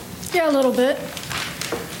 Yeah, a little bit.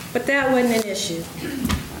 But that wasn't an issue.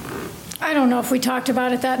 I don't know if we talked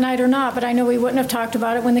about it that night or not, but I know we wouldn't have talked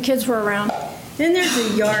about it when the kids were around. Then there's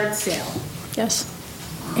a yard sale. Yes.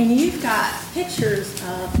 And you've got pictures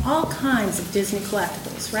of all kinds of Disney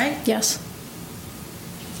collectibles, right? Yes.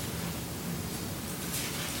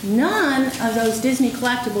 None of those Disney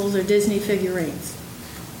collectibles are Disney figurines.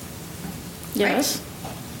 Yes.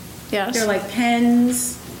 Yes. They're like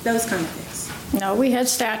pens, those kind of things. No, we had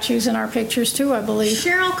statues in our pictures too, I believe.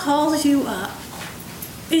 Cheryl calls you up,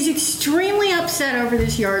 is extremely upset over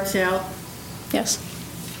this yard sale, Yes.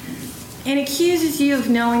 and accuses you of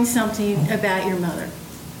knowing something about your mother.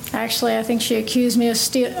 Actually, I think she accused me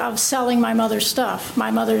of selling my mother's stuff.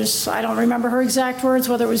 My mother's, I don't remember her exact words,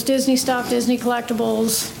 whether it was Disney stuff, Disney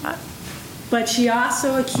collectibles. But she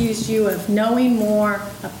also accused you of knowing more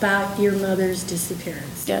about your mother's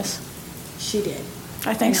disappearance. Yes, She did.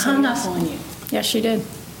 I think And so. hung yes. up on you. Yes, she did.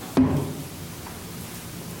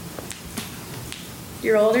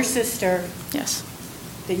 Your older sister Yes.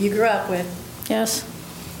 that you grew up with, Yes.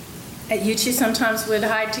 that you two sometimes would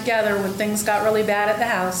hide together when things got really bad at the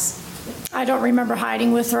house. I don't remember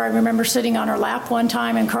hiding with her. I remember sitting on her lap one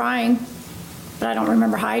time and crying, but I don't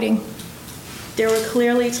remember hiding. There were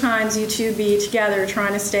clearly times you two be together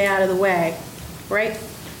trying to stay out of the way, right?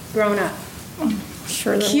 Grown up.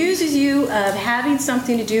 Sure. that- Accuses you of having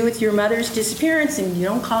something to do with your mother's disappearance, and you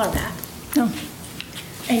don't call her back. No.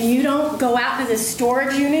 And you don't go out to the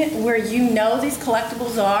storage unit where you know these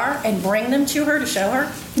collectibles are and bring them to her to show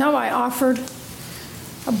her? No, I offered,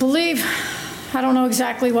 I believe, I don't know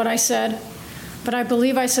exactly what I said, but I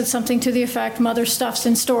believe I said something to the effect, Mother's stuff's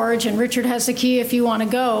in storage and Richard has the key. If you want to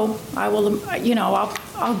go, I will,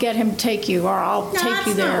 I'll get him to take you, or I'll No, take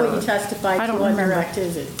you that's there. not what you testified I to don't on remember. direct,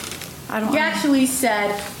 is it? I don't. You actually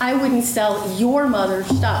said, I wouldn't sell your mother's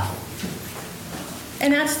stuff.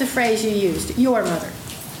 And that's the phrase you used, your mother.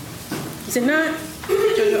 Is it not?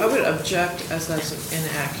 Judge, I would object as that's an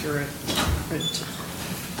inaccurate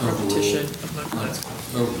repetition of my client's.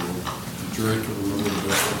 Overruled. Director will remove the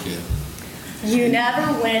best I can. You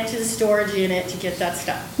never went to the storage unit to get that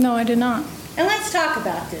stuff. No, I did not. And let's talk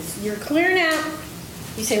about this. You're clearing out,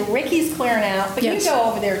 you say Ricky's clearing out, but Yes. you go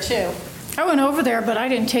over there too. I went over there, but I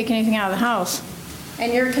didn't take anything out of the house.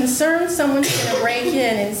 And you're concerned someone's going to break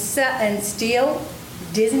in and steal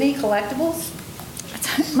Disney collectibles?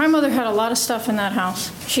 My mother had a lot of stuff in that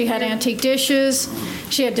house. She had antique dishes,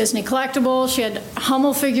 she had Disney collectibles, she had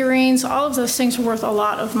Hummel figurines. All of those things were worth a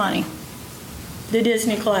lot of money. The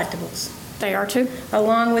Disney collectibles, They are too.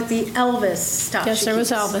 along with the Elvis stuff. Yes, she there was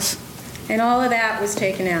keeps. Elvis. And all of that was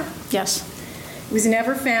taken out. Yes. It was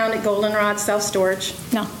never found at Goldenrod Self-Storage.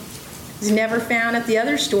 No. It was never found at the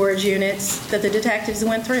other storage units that the detectives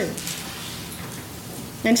went through.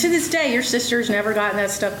 And to this day, your sister's never gotten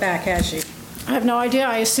that stuff back, has she? I have no idea.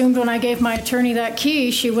 I assumed when I gave my attorney that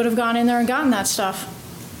key, she would have gone in there and gotten that stuff.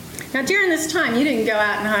 Now, during this time, you didn't go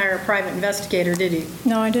out and hire a private investigator, did you?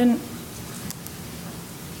 No, I didn't.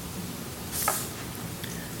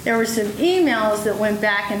 There were some emails that went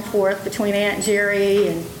back and forth between Aunt Jerry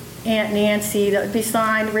and Aunt Nancy that would be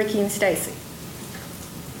signed Ricky and Stacy.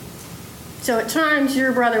 So at times,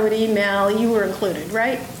 your brother would email, you were included,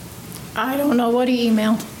 right? I don't know what he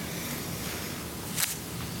emailed.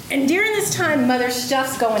 And during this time, Mother's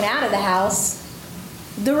stuff's going out of the house,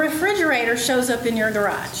 the refrigerator shows up in your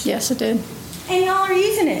garage. Yes, it did. And y'all are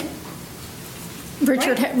using it.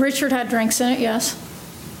 Richard had drinks in it, yes.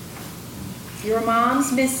 Your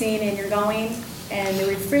mom's missing and you're going, and the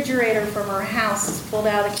refrigerator from her house is pulled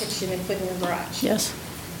out of the kitchen and put in your garage. Yes.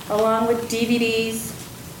 Along with DVDs.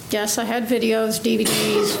 Yes, I had videos,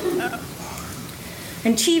 DVDs.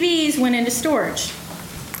 And TVs went into storage,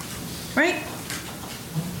 right?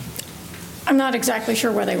 I'm not exactly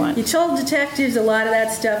sure where they You went. told detectives a lot of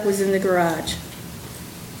that stuff was in the garage.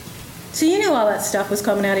 So you knew all that stuff was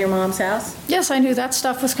coming out of your mom's house. Yes, I knew that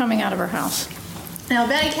stuff was coming out of her house. Now,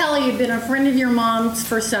 Betty Kelly had been a friend of your mom's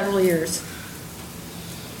for several years,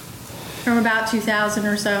 from about 2000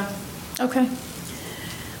 or so. Okay.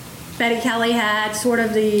 Betty Kelly had sort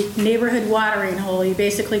of the neighborhood watering hole. You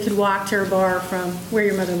basically could walk to her bar from where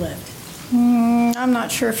your mother lived. I'm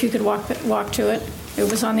not sure if you could walk to it. It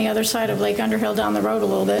was on the other side of Lake Underhill down the road a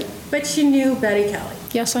little bit. But you knew Betty Kelly.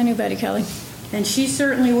 Yes, I knew Betty Kelly. And she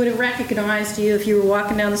certainly would have recognized you if you were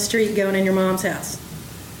walking down the street going in your mom's house.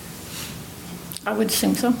 I would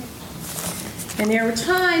assume so. And there were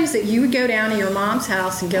times that you would go down to your mom's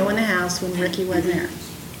house and go in the house when Ricky wasn't there.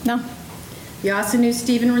 No? You also knew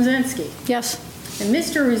Stephen Rosinski. Yes. And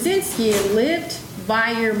Mr. Rosinski had lived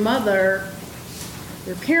by your mother,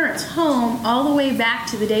 your parents' home, all the way back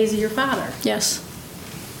to the days of your father. Yes.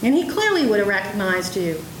 And he clearly would have recognized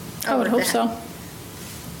you. I would hope so.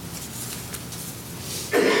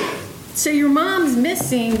 So your mom's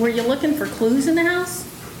missing. Were you looking for clues in the house?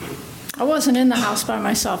 I wasn't in the house by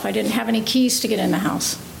myself. I didn't have any keys to get in the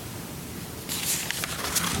house.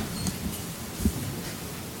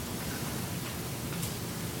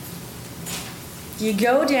 You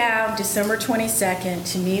go down December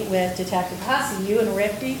 22nd to meet with Detective Hussey. You and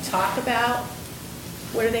Rifty talk about,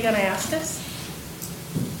 what are they going to ask us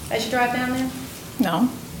as you drive down there? No.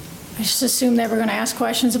 I just assumed they were going to ask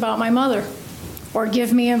questions about my mother or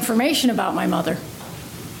give me information about my mother.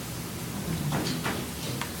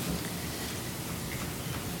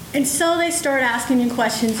 And so they start asking you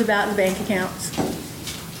questions about the bank accounts,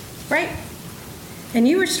 right? And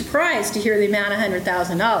you were surprised to hear the amount of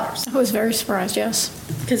 $100,000, I was very surprised, yes.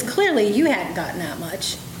 because clearly you hadn't gotten that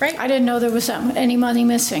much, right? I didn't know there was any money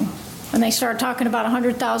missing. When they started talking about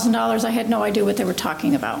 $100,000, I had no idea what they were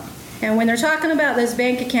talking about. And when they're talking about those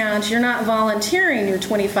bank accounts, you're not volunteering your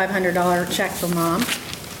 $2,500 check from Mom.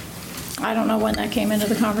 I don't know when that came into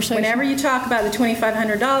the conversation. Whenever you talk about the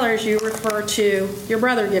 $2,500, you refer to your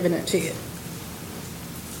brother giving it to you.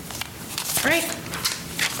 Right?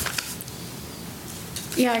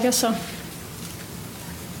 Yeah, I guess so.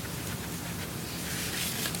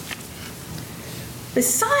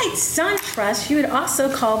 Besides SunTrust, you had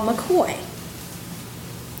also called McCoy.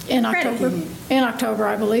 In Credit October. union. In October,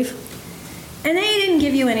 I believe. And they didn't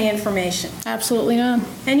give you any information. Absolutely none.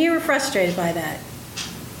 And you were frustrated by that.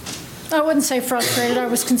 I wouldn't say frustrated. I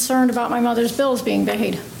was concerned about my mother's bills being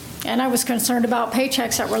paid. And I was concerned about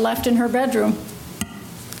paychecks that were left in her bedroom.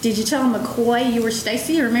 Did you tell McCoy you were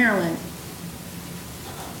Stacy or Marilyn?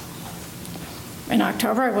 In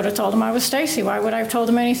October, I would have told him I was Stacy. Why would I have told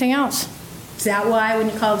him anything else? Is that why when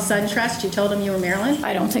you called SunTrust, you told them you were Marilyn?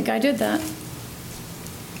 I don't think I did that.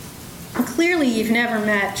 And clearly, you've never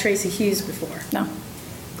met Tracy Hughes before. No.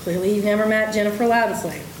 Clearly, you've never met Jennifer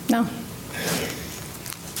Loudsley. No.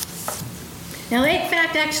 Now, they, in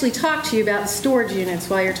fact, actually talked to you about the storage units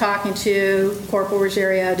while you're talking to Corporal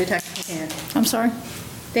Ruggiero, Detective McCann. I'm sorry?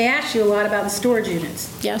 They asked you a lot about the storage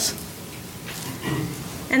units. Yes.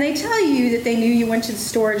 And they tell you that they knew you went to the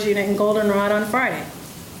storage unit in Goldenrod on Friday.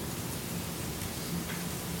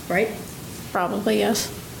 Right? Probably, yes.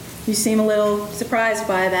 You seem a little surprised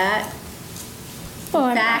by that. Well,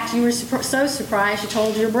 In fact, you were so surprised you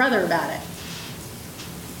told your brother about it.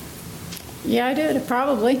 Yeah, I did,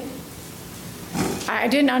 probably. I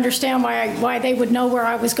didn't understand why they would know where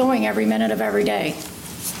I was going every minute of every day.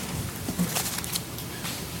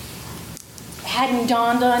 Hadn't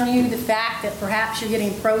dawned on you the fact that perhaps you're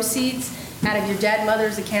getting proceeds out of your dead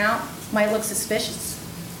mother's account might look suspicious?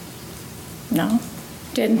 No.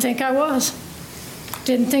 Didn't think I was.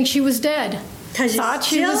 Didn't think she was dead. Because you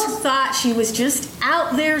still thought she was just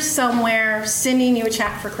out there somewhere sending you a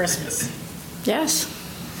check for Christmas. Yes.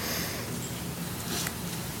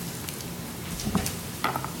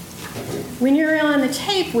 When you're on the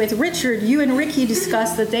tape with Richard, you and Ricky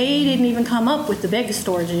discussed that they didn't even come up with the big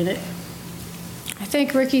storage unit. I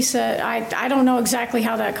think Ricky said, I don't know exactly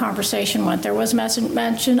how that conversation went. There was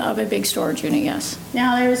mention of a big storage unit, yes.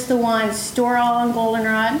 Now there's the one store all on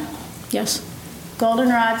Goldenrod. Yes.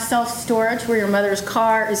 Goldenrod self-storage where your mother's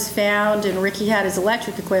car is found and Ricky had his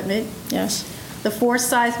electric equipment. Yes. The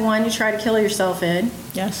Forsyth one you tried to kill yourself in.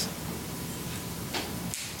 Yes.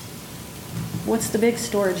 What's the big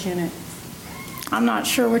storage unit? I'm not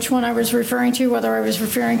sure which one I was referring to, whether I was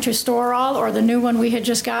referring to Storall or the new one we had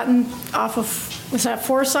just gotten off of, was that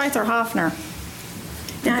Forsyth or Hoffner?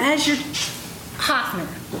 Now as your Hoffner,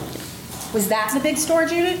 was that the big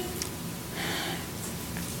storage unit?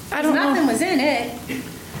 I don't Nothing know. was in it.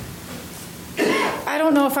 I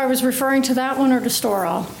don't know if I was referring to that one or to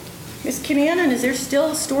Storall. Ms. Cannon, is there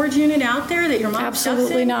still a storage unit out there that your mom stuffs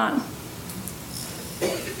Absolutely in? not.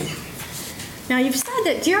 Now, you've said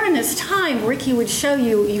that during this time, Ricky would show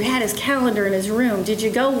you, you had his calendar in his room. Did you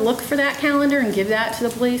go look for that calendar and give that to the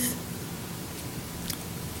police?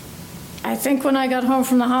 I think when I got home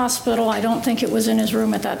from the hospital, I don't think it was in his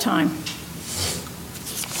room at that time.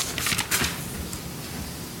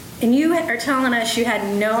 And you are telling us you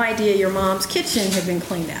had no idea your mom's kitchen had been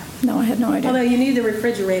cleaned out, No, I had no idea. although you knew the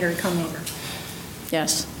refrigerator had come over.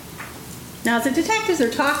 Yes. Now, as the detectives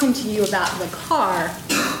are talking to you about the car,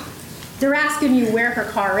 they're asking you where her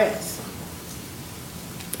car is.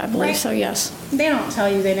 I believe so, yes. They don't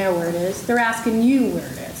tell you they know where it is. They're asking you where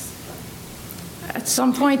it is. At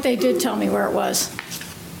some point, they did tell me where it was.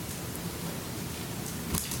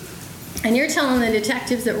 And you're telling the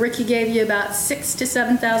detectives that Ricky gave you about $6,000 to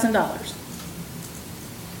 $7,000.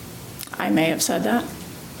 I may have said that.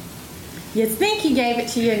 You think he gave it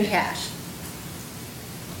to you in cash.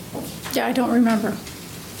 Yeah, I don't remember.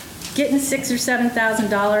 Getting $6,000 or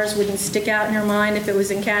 $7,000 wouldn't stick out in your mind if it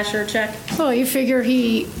was in cash or a check? Well, you figure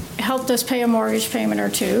he helped us pay a mortgage payment or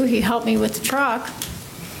two. He helped me with the truck.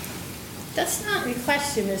 That's not the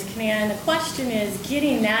question, Ms. Cannon. The question is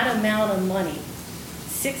getting that amount of money,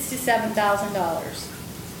 $6,000 to $7,000.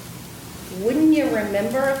 Wouldn't you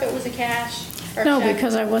remember if it was a cash or No, check?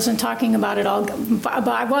 because I wasn't talking about it all, but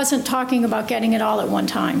I wasn't talking about getting it all at one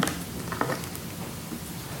time.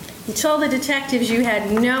 You told the detectives you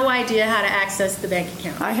had no idea how to access the bank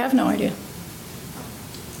account. I have no idea.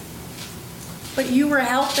 But you were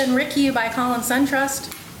helping Ricky by calling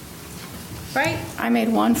SunTrust, right? I made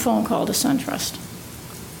one phone call to SunTrust.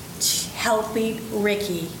 Helping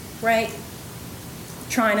Ricky, right?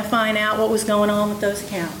 Trying to find out what was going on with those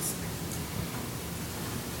accounts.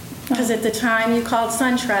 Because at the time you called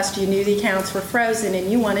SunTrust, you knew the accounts were frozen and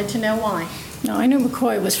you wanted to know why. No, I knew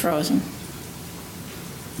McCoy was frozen.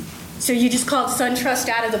 So you just called SunTrust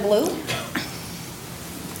out of the blue?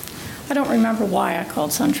 I don't remember why I called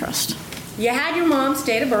SunTrust. You had your mom's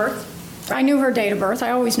date of birth. I knew her date of birth.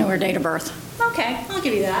 I always knew her date of birth. Okay, I'll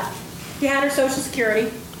give you that. You had her social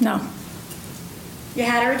security. No, You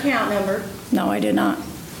had her account number. no, I did not.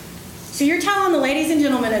 So you're telling the ladies and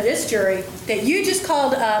gentlemen of this jury that you just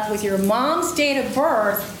called up with your mom's date of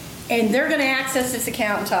birth and they're going to access this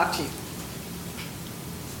account and talk to you?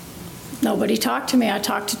 Nobody talked to me. I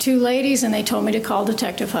talked to two ladies, and they told me to call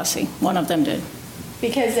Detective Hussey. One of them did.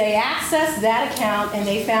 Because they accessed that account and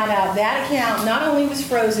they found out that account not only was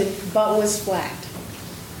frozen, but was flagged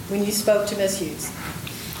when you spoke to Ms. Hughes.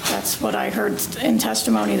 That's what I heard in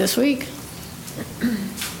testimony this week.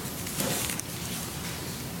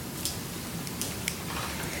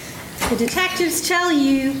 The detectives tell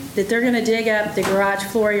you that they're going to dig up the garage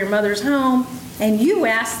floor of your mother's home, and you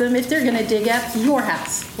ask them if they're going to dig up your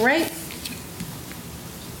house, right?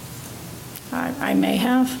 I may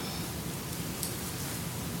have.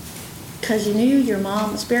 Because you knew your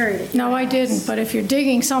mom was buried at your No, I house. didn't. But if you're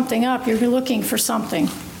digging something up, you're looking for something.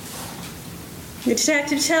 The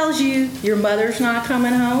detective tells you your mother's not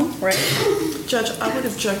coming home, right? Judge, I would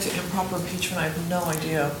object to improper impeachment. I have no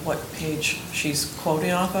idea what page she's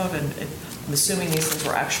quoting off of, and I'm assuming these things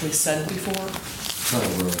were actually said before. Not a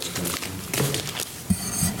real expensive.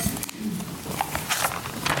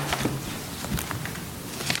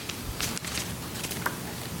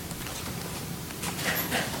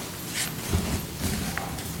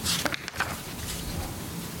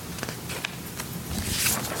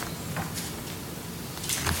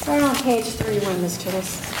 Start on page 31, Ms.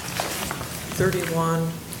 Tittles. 31.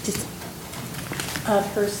 Just of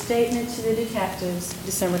her statement to the detectives,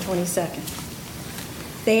 December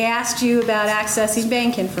 22nd. They asked you about accessing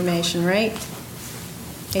bank information, right?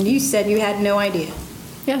 And you said you had no idea.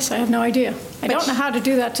 Yes, I have no idea. I don't know how to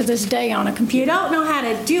do that to this day on a You computer. don't know how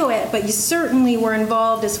to do it, but you certainly were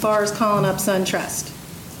involved as far as calling up SunTrust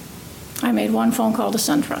I made one phone call to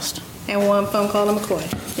SunTrust. and one phone call to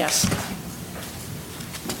McCoy. Yes.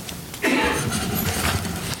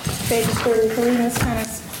 Pages 33, Ms.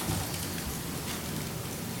 Tennis.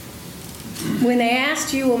 When they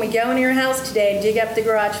asked you, when we go into your house today and dig up the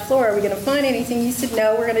garage floor, are we going to find anything? You said,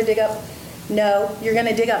 no, we're going to dig up, no, you're going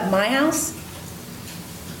to dig up my house?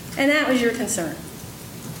 And that was your concern,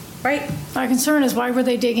 right? My concern is, why were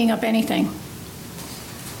they digging up anything?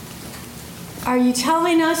 Are you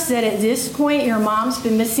telling us that at this point your mom's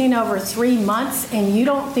been missing over 3 months and you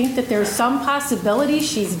don't think that there's some possibility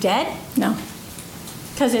she's dead? No.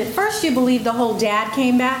 Because at first you believed the whole dad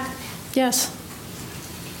came back Yes.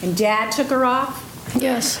 and dad took her off.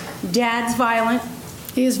 Yes. Dad's violent.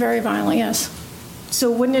 He is very violent, yes.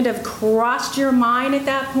 So wouldn't it have crossed your mind at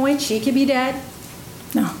that point she could be dead?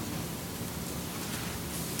 No.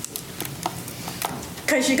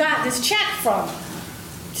 Because you got this check from her.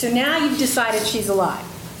 So now you've decided she's alive.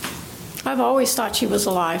 I've always thought she was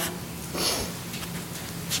alive.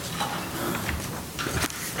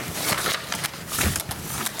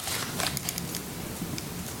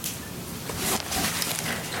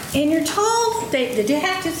 And you're told that the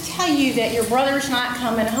detectives tell you that your brother's not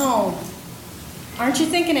coming home. Aren't you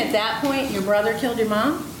thinking at that point your brother killed your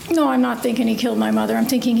mom? No, I'm not thinking he killed my mother. I'm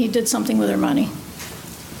thinking he did something with her money.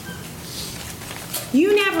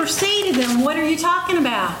 You never say to them, what are you talking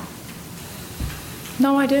about?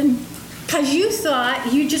 No, I didn't. Because you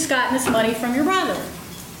thought you just gotten this money from your brother.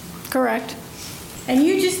 Correct. And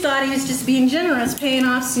you just thought he was just being generous paying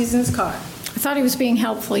off Susan's car. I thought he was being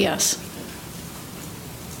helpful, yes.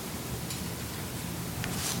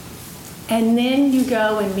 And then you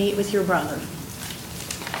go and meet with your brother.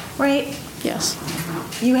 Right? Yes.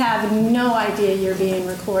 You have no idea you're being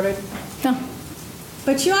recorded. No.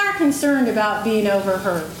 But you are concerned about being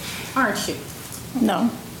overheard, aren't you? No.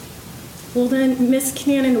 Well then, Miss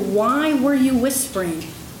Cannon, why were you whispering?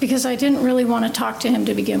 Because I didn't really want to talk to him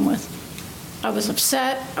to begin with. I was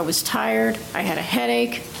upset. I was tired. I had a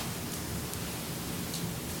headache.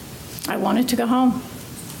 I wanted to go home.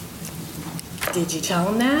 Did you tell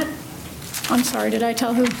him that? I'm sorry, did I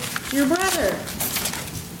tell who? Your brother.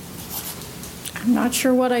 I'm not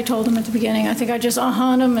sure what I told him at the beginning. I think I just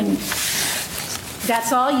uh-huhed him, and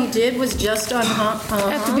That's all you did was just at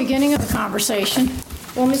the beginning of the conversation.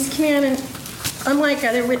 Well, Miss Cannon, unlike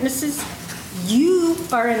other witnesses, you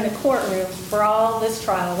are in the courtroom for all this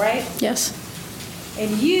trial, right? Yes.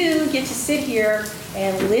 And you get to sit here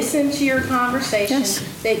and listen to your conversation Yes.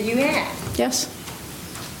 that you had. Yes.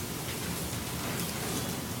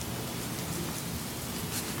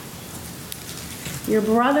 Your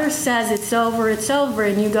brother says it's over,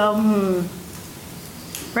 and you go,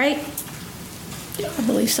 right? I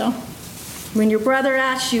believe so. When your brother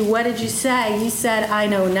asked you, what did you say? You said, I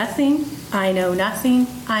know nothing, I know nothing,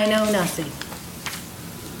 I know nothing.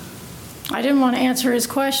 I didn't want to answer his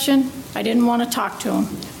question. I didn't want to talk to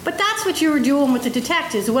him. But that's what you were doing with the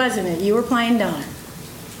detectives, wasn't it? You were playing dumb.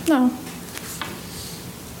 No,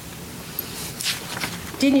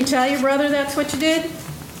 Didn't you tell your brother that's what you did?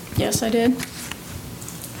 yes, I did.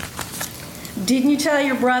 Didn't you tell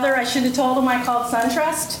your brother I should have told him I called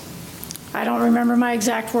SunTrust? I don't remember my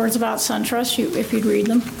exact words about SunTrust, if you'd read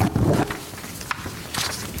them.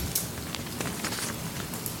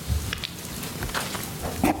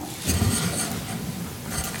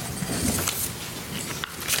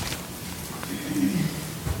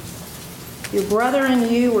 Your brother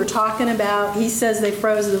and you were talking about, he says they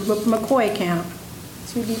froze the McCoy account.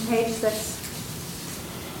 This would be page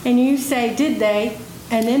 6. And you say, did they?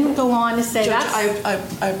 And then go on to say Judge,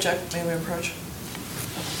 that's... I object. May we approach?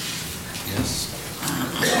 Yes.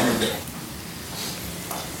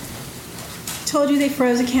 Told you they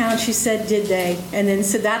froze accounts, you said, did they? And then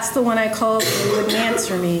said, that's the one I called, and you wouldn't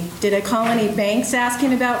answer me. Did I call any banks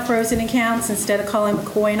asking about frozen accounts instead of calling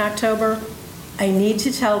McCoy in October? I need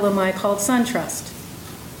to tell them I called SunTrust.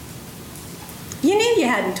 You knew you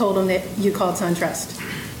hadn't told them that you called SunTrust.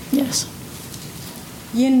 Yes,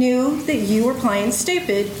 You knew that you were playing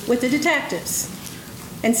stupid with the detectives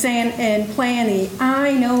and playing the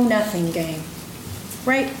I know nothing game,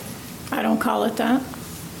 right? I don't call it that.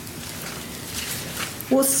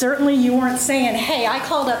 Well, certainly you weren't saying, hey, I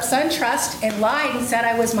called up SunTrust and lied and said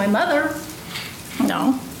I was my mother.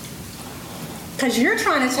 No, Because you're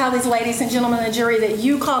trying to tell these ladies and gentlemen of the jury that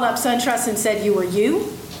you called up SunTrust and said you were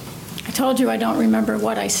you? I told you I don't remember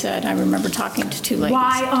what I said. I remember talking to two ladies.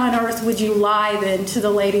 Why on earth would you lie then to the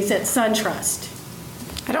ladies at SunTrust?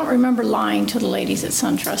 I don't remember lying to the ladies at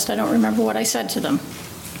SunTrust. I don't remember what I said to them.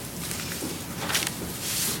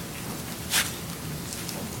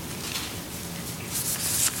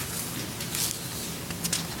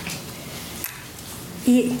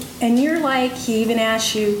 And you're like, he even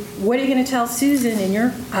asked you, what are you going to tell Susan? And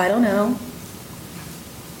you're, I don't know.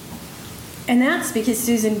 And that's because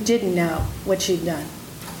Susan didn't know what she'd done.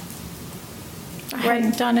 I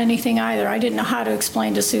hadn't done anything either. I didn't know how to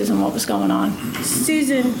explain to Susan what was going on.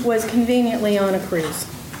 Susan was conveniently on a cruise.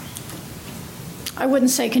 I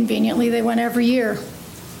wouldn't say conveniently. They went every year.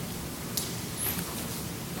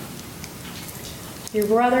 Your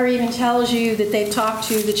brother even tells you that they've talked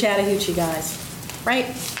to the Chattahoochee guys, right?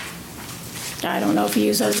 I don't know if he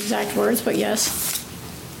used those exact words, but yes.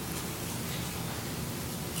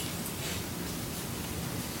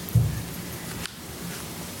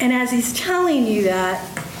 And as he's telling you that,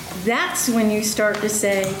 that's when you start to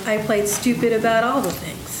say, I played stupid about all the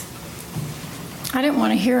things. I didn't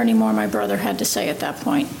want to hear any more my brother had to say at that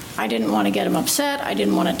point. I didn't want to get him upset. I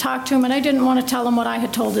didn't want to talk to him, and I didn't want to tell him what I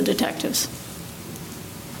had told the detectives.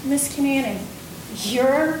 Miss Cananning,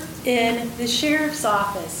 you're in the sheriff's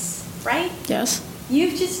office, right? Yes?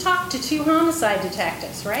 You've just talked to 2 homicide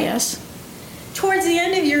detectives, right? Yes? Towards the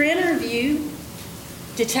end of your interview,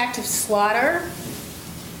 Detective Slaughter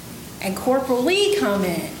and Corporal Lee come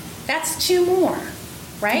in. That's 2 more,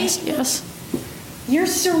 right? Yes? You're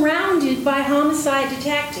surrounded by homicide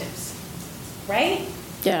detectives, right?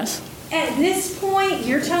 Yes. At this point,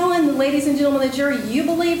 you're telling the ladies and gentlemen of the jury, you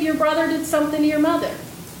believe your brother did something to your mother.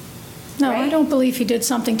 No, I Right? don't believe he did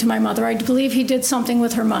something to my mother. I believe he did something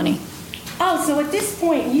with her money. Oh, so at this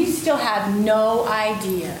point, you still have no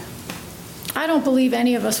idea. I don't believe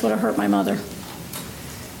any of us would have hurt my mother.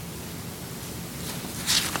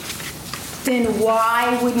 Then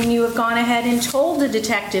why wouldn't you have gone ahead and told the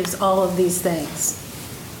detectives all of these things?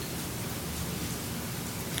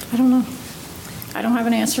 I don't know. I don't have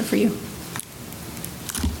an answer for you.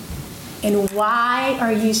 And why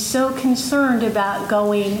are you so concerned about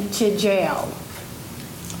going to jail?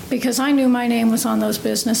 Because I knew my name was on those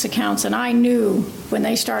business accounts, and I knew when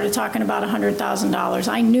they started talking about $100,000,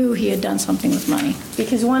 I knew he had done something with money.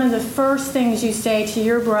 Because one of the first things you say to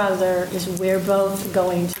your brother is, we're both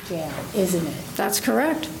going to jail, isn't it? That's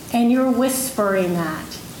correct. And you're whispering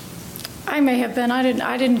that. I may have been. I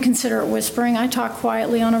didn't consider it whispering. I talk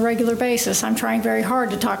quietly on a regular basis. I'm trying very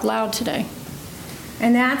hard to talk loud today.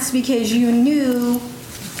 And that's because you knew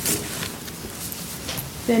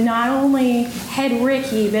that not only had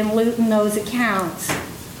Ricky been looting those accounts,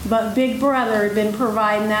 but Big Brother had been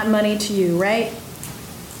providing that money to you, right?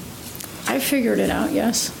 I figured it out,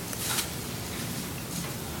 yes.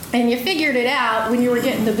 And you figured it out when you were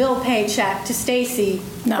getting the bill paycheck to Stacy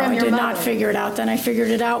No, from I your did mother. not figure it out then. I figured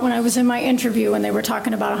it out when I was in my interview and they were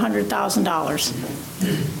talking about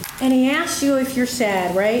 $100,000. And he asked you if you're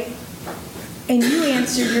sad, right? And you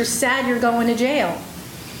answered, you're sad you're going to jail.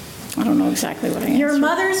 I don't know exactly what I answered. Your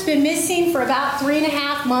mother's been missing for about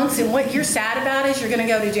 3.5 months, and what you're sad about is you're going to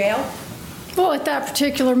go to jail? Well, at that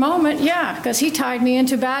particular moment, yeah, because he tied me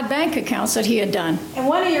into bad bank accounts that he had done. And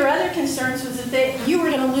one of your other concerns was that you were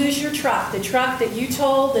going to lose your truck, the truck that you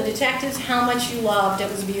told the detectives how much you loved. It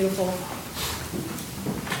was beautiful.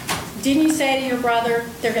 Didn't you say to your brother,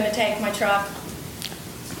 they're going to take my truck?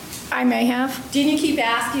 I may have. Didn't you keep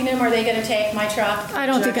asking him, are they going to take my truck? I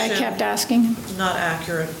don't think I Objection. kept asking him. Not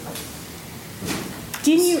accurate.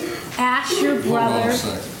 Didn't you ask your Hold on a brother,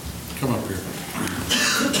 second. Come up here.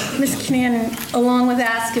 Ms. Kinanen, along with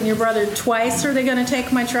asking your brother twice, are they going to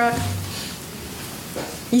take my truck?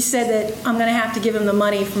 You said that I'm going to have to give him the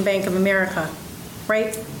money from Bank of America,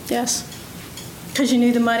 right? Yes. Because you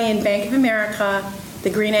knew the money in Bank of America, the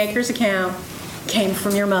Green Acres account, came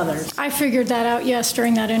from your mother. I figured that out, yes,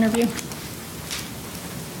 during that interview.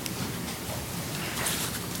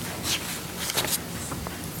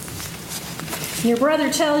 Your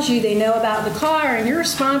brother tells you they know about the car, and your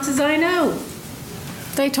response is, I know.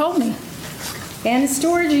 They told me. And the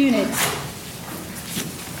storage units.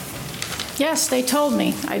 Yes, they told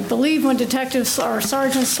me. I believe when Detective or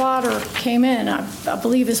Sergeant Slaughter came in, I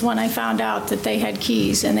believe is when I found out that they had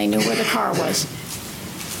keys and they knew where the car was.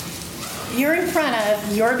 You're in front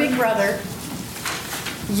of your big brother.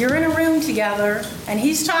 You're in a room together, and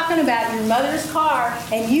he's talking about your mother's car,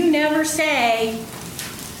 and you never say,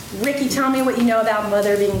 Ricky, tell me what you know about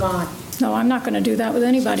mother being gone. No, I'm not going to do that with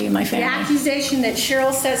anybody in my The family. accusation that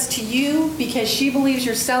Cheryl says to you because she believes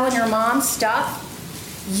you're selling your mom's stuff,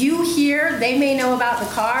 you hear they may know about the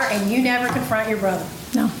car, and you never confront your brother.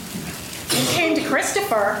 No. You came to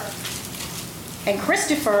Christopher, and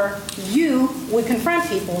Christopher, you would confront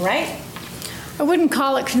people, right? I wouldn't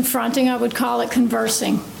call it confronting, I would call it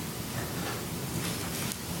conversing.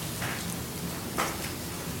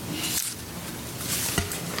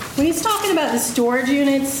 When he's talking about the storage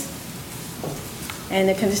units and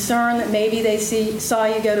the concern that maybe they saw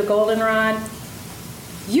you go to Goldenrod,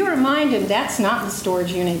 you remind him that's not the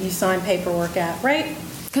storage unit you signed paperwork at, right?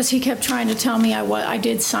 Because he kept trying to tell me I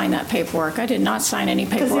did sign that paperwork. I did not sign any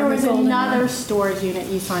Because paperwork. there was with Goldenrod. another storage unit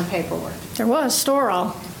you signed paperwork. There was,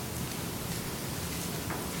 Storall.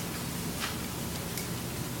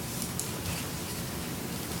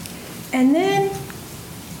 And then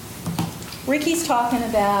Ricky's talking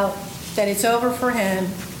about that it's over for him.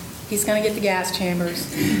 He's going to get the gas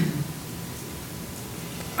chambers.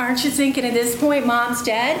 Aren't you thinking at this point, Mom's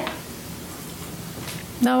dead?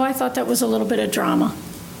 No, I thought that was a little bit of drama.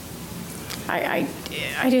 I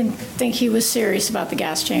didn't think he was serious about the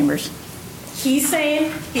gas chambers. He's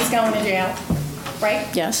saying he's going to jail, right?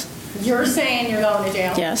 Yes, You're saying you're going to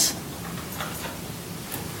jail. yes.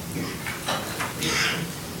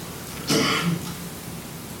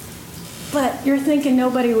 But you're thinking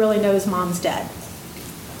nobody really knows Mom's dead.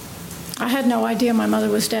 I had no idea my mother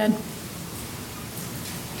was dead.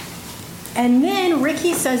 And then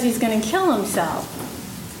Ricky says he's going to kill himself.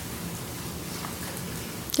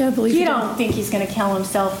 Yeah, I believe You you don't think he's going to kill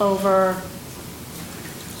himself over,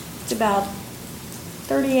 it's about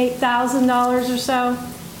 $38,000 or so?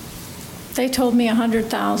 They told me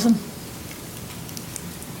 100,000.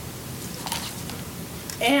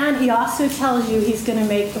 And he also tells you he's going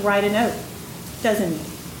to write a note, doesn't he?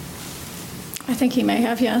 I think he may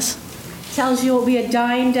have, yes. Tells you it'll be a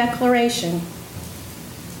dying declaration,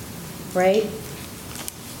 right?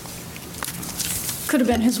 Could have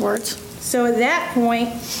been his words. So at that point,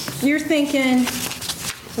 you're thinking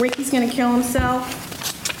Ricky's going to kill himself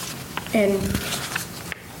and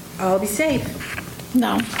I'll be safe.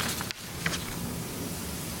 No.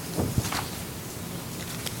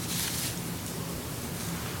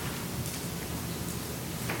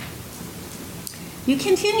 You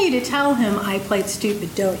continue to tell him I played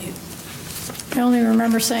stupid, don't you? I only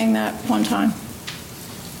remember saying that one time.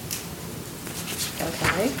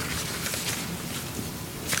 Okay.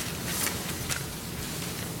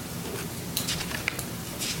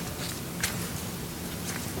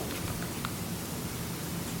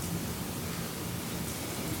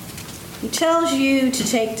 He tells you to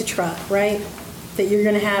take the truck, right? That you're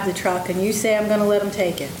going to have the truck, and you say, I'm going to let him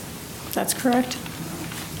take it. That's correct.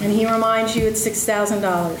 And he reminds you it's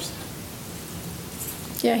 $6,000.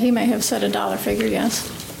 Yeah, he may have said a dollar figure, yes.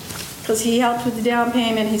 Because he helped with the down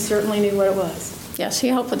payment, he certainly knew what it was. Yes, he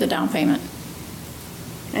helped with the down payment.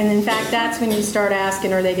 And in fact, that's when you start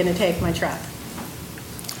asking, are they going to take my truck?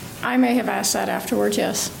 I may have asked that afterwards,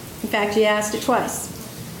 yes. In fact, you asked it twice.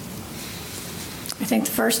 I think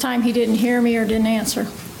the first time he didn't hear me or didn't answer.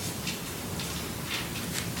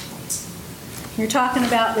 You're talking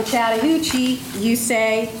about the Chattahoochee, you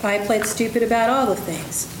say, I played stupid about all the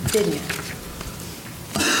things, didn't you?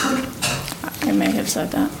 I may have said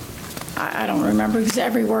that. I don't remember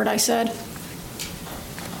every word I said.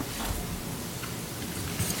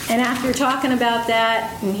 And after talking about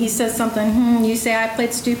that, and he says something, you say, I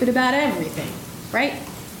played stupid about everything, right?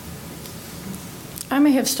 I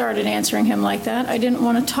may have started answering him like that. I didn't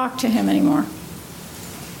want to talk to him anymore.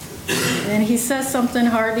 And he says something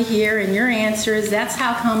hard to hear, and your answer is, that's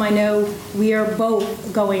how come I know we are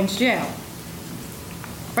both going to jail.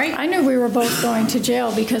 Right? I knew we were both going to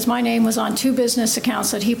jail because my name was on 2 business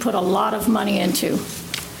accounts that he put a lot of money into.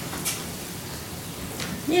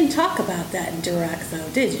 You didn't talk about that in direct, though,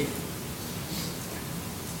 did you?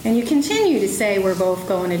 And you continue to say we're both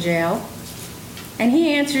going to jail. And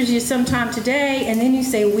he answers you sometime today, and then you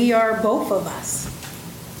say, we are both of us.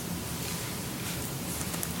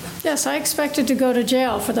 Yes, I expected to go to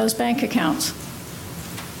jail for those bank accounts.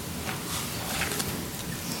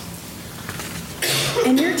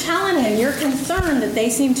 And you're telling him you're concerned that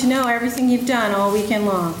they seem to know everything you've done all weekend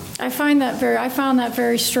long. I found that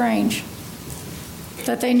very strange,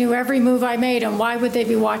 that they knew every move I made, and why would they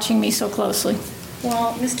be watching me so closely?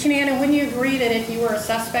 Well, Ms. Canana, wouldn't you agree that if you were a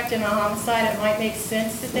suspect in a homicide, it might make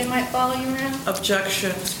sense that they might follow you around?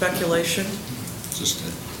 Objection, speculation. Just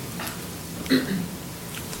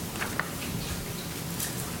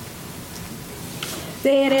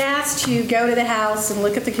They had asked you to go to the house and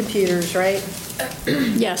look at the computers, right?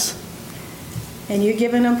 Yes, And you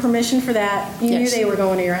given them permission for that. You knew Yes. they were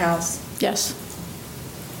going to your house. yes,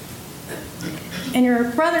 And your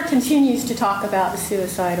brother continues to talk about the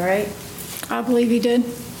suicide, right? I believe he did.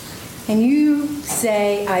 And you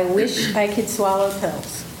say, I wish I could swallow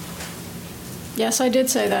pills. Yes, I did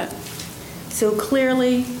say that. So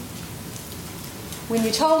clearly, when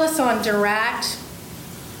you told us on direct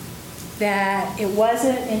that it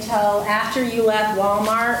wasn't until after you left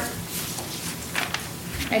Walmart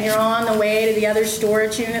and you're on the way to the other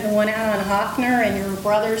storage unit, the one out on Hoffner, and your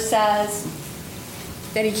brother says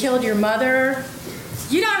that he killed your mother,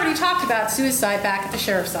 you'd already talked about suicide back at the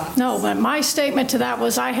sheriff's office. No, but my statement to that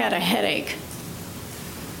was I had a headache.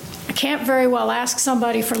 I can't very well ask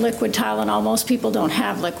somebody for liquid Tylenol. Most people don't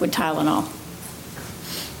have liquid Tylenol.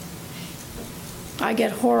 I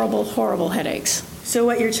get horrible, horrible headaches. So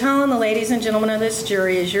what you're telling the ladies and gentlemen of this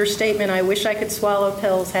jury is your statement, I wish I could swallow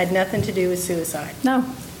pills, had nothing to do with suicide. No,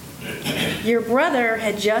 Your brother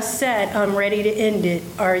had just said, I'm ready to end it,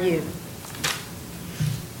 are you?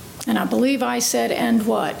 and I believe I said, and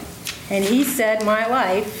what? And he said, my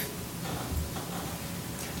life.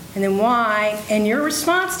 And then why? And your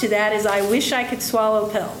response to that is, I wish I could swallow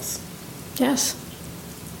pills. Yes,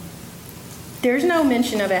 There's no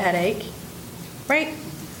mention of a headache, right?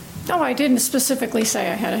 no, I didn't specifically say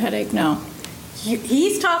I had a headache, no.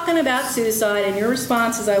 He's talking about suicide, and your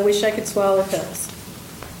response is, I wish I could swallow pills.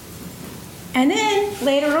 And then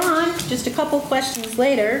later on, just a couple questions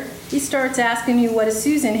later, he starts asking you, what does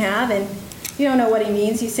Susan have? And you don't know what he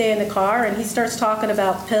means. You say in the car, and he starts talking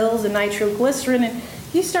about pills and nitroglycerin, and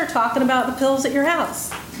you start talking about the pills at your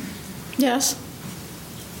house. Yes,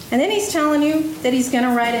 And then he's telling you that he's going to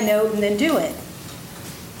write a note and then do it.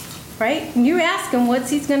 Right? And you ask him what's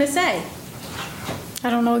he's going to say. I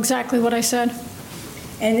don't know exactly what I said.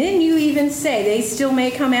 And then you even say, they still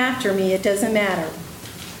may come after me, it doesn't matter.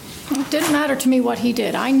 It didn't matter to me what he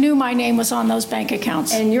did. I knew my name was on those bank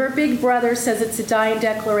accounts. And your big brother says it's a dying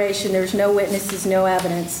declaration, there's no witnesses, no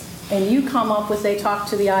evidence. And you come up with, they talk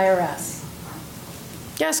to the IRS.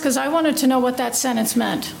 Yes, because I wanted to know what that sentence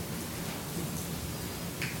meant.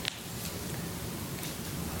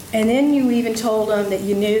 And then you even told them that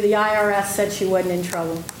you knew the IRS said she wasn't in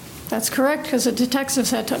trouble. That's correct, because the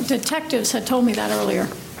detectives had told me that earlier.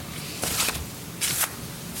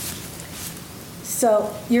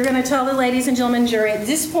 So you're going to tell the ladies and gentlemen jury, at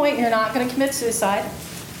this point, you're not going to commit suicide,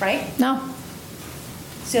 right? No?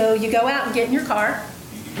 So you go out and get in your car,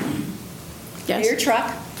 your Yes?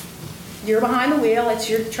 truck. You're behind the wheel. It's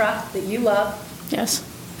your truck that you love. Yes?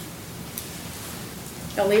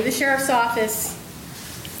 You'll leave the sheriff's office,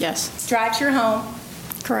 Yes? drive to your home,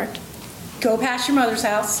 Correct. go past your mother's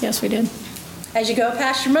house. Yes, we did. As you go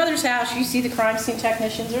past your mother's house, you see the crime scene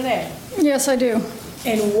technicians are there. Yes, I do.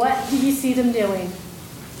 And what do you see them doing?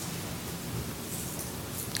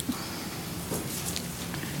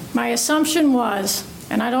 My assumption was,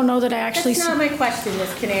 and I don't know that I actually, That's not my question, Ms.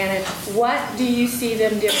 Cananan. What do you see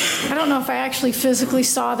them doing? I don't know if I actually physically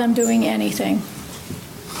saw them doing anything.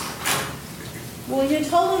 Well, you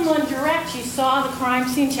told them on direct you saw the crime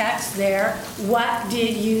scene techs there. What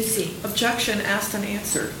did you see? Objection, asked and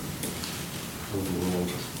answered.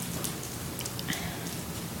 overruled.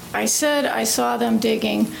 I said I saw them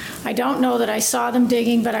digging. I don't know that I saw them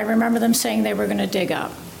digging, but I remember them saying they were going to dig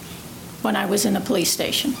up when I was in the police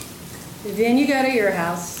station. Then you go to your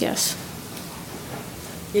house. Yes.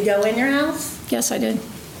 You go in your house. Yes, I did.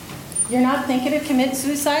 You're not thinking of committing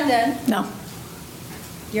suicide then. No,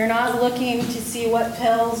 You're not looking to see what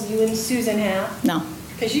pills you and Susan have, no.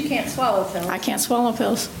 because you can't swallow pills. I can't swallow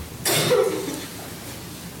pills.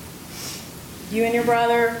 You and your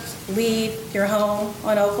brother leave your home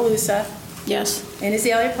on Okaloosa Yes, in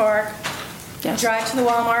Azalea Park, yes. drive to the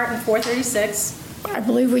Walmart in 436, I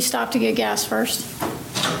believe we stopped to get gas first.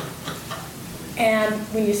 and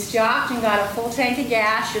when you stopped and got a full tank of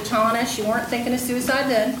gas, you're telling us you weren't thinking of suicide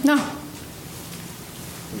then. No,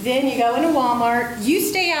 Then you go into Walmart, you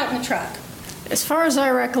stay out in the truck, as far as I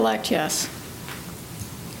recollect, yes.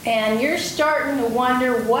 and you're starting to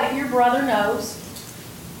wonder what your brother knows.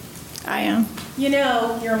 I am. You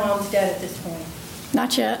know your mom's dead at this point.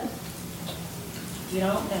 Not yet. You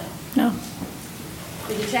don't know. No,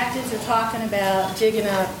 The detectives are talking about digging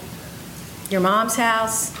up your mom's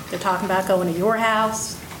house. They're talking about going to your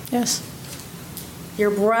house. yes, Your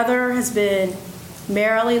brother has been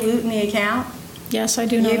merrily looting the account. yes, I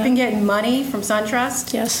do know You've been that. getting money from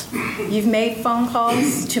SunTrust. Yes, You've made phone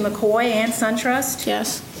calls to McCoy and SunTrust.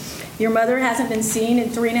 yes, Your mother hasn't been seen in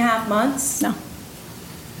 3.5 months. no,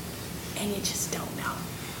 And you just don't know.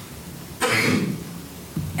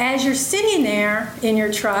 As you're sitting there in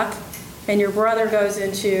your truck and your brother goes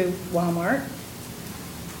into Walmart,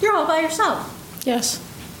 you're all by yourself. yes,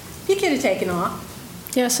 You could have taken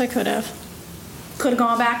off. yes, I could have. Could have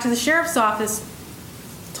gone back to the sheriff's office,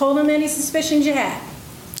 told him any suspicions you had,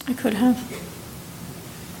 I could have.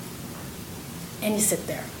 and you sit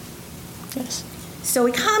there. Yes. So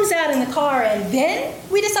he comes out in the car, and then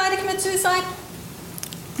we decide to commit suicide?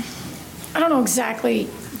 I don't know exactly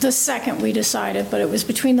the second we decided, but it was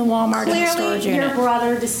between the Walmart and the storage Clearly, your unit.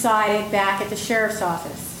 brother decided back at the sheriff's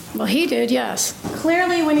office. Well, he did, yes.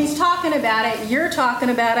 Clearly, when he's talking about it, you're talking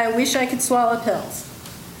about, I wish I could swallow pills,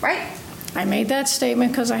 right? I made that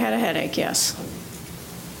statement because I had a headache, yes.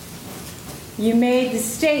 You made the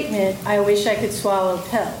statement, I wish I could swallow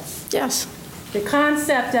pills. Yes, The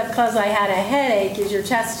concept of because I had a headache is your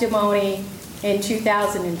testimony in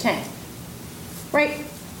 2010, right?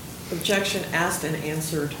 Objection asked and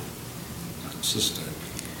answered. Sustained.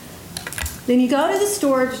 Then you go to the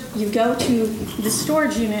storage, you go to the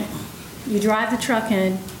storage unit, you drive the truck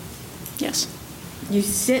in, yes. you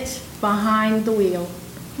sit behind the wheel,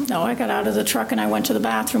 No, I got out of the truck and I went to the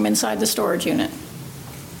bathroom inside the storage unit.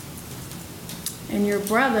 and your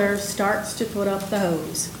brother starts to put up the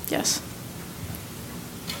hose. Yes.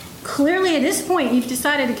 Clearly, at this point, you've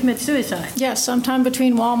decided to commit suicide. Yes, sometime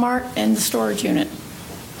between Walmart and the storage unit.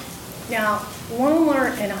 Now,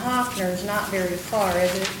 Walmart and Hoffner is not very far,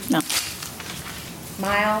 is it? No,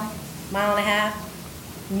 Mile, mile and a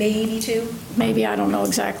half, maybe 2? maybe, I don't know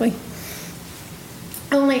exactly.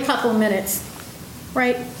 Only a couple of minutes,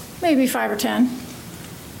 right? Maybe 5 or 10.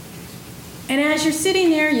 And as you're sitting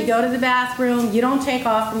there, you go to the bathroom, you don't take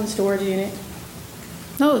off from the storage unit.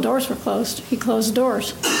 No, the doors were closed. He closed the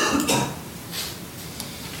doors.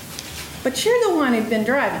 But you're the one who'd been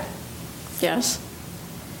driving. Yes,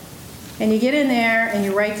 And you get in there and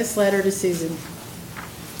you write this letter to Susan,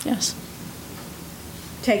 yes,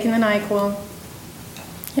 taking the NyQuil.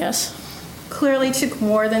 yes, Clearly took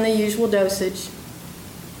more than the usual dosage,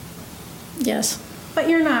 yes. but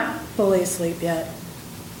you're not fully asleep yet.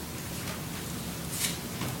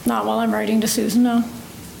 Not while I'm writing to Susan, no.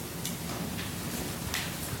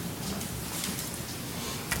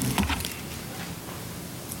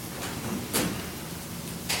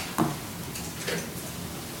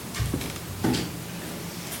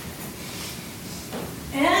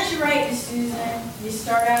 And as you write to Susan, you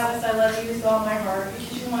start out with, I love you with all my heart,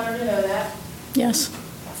 because you want her to know that. Yes,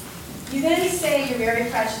 You then say, you're very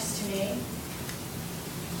precious to me.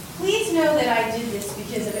 Please know that I did this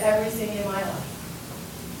because of everything in my life.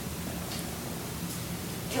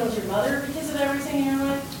 Killed your mother because of everything in your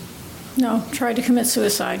life? no, tried to commit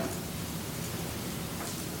suicide.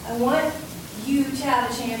 I want you to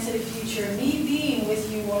have a chance at a future. Me being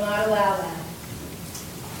with you will not allow that.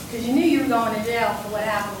 Because you knew you were going to jail for what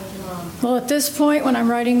happened with your mom. Well, at this point, when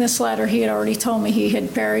I'm writing this letter, he had already told me he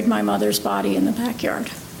had buried my mother's body in the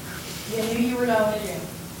backyard. You knew you were going to jail.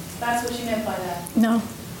 That's what you meant by that. No.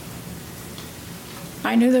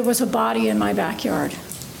 I knew there was a body in my backyard.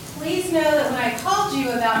 Please know that when I called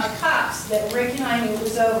you about the cops, that Rick and I knew it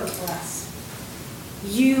was over for us.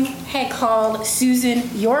 You had called Susan,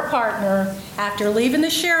 your partner, after leaving the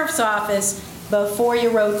sheriff's office before you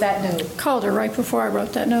wrote that note. Called her right before I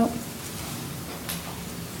wrote that note.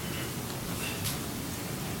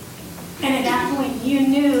 And at that point, you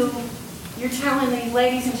knew, you're telling the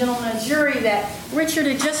ladies and gentlemen of the jury that Richard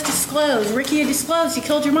had just disclosed, Ricky had disclosed he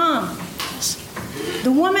killed your mom.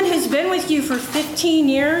 The woman who's been with you for 15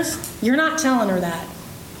 years, you're not telling her that.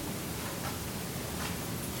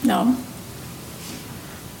 No.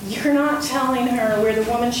 You're not telling her where the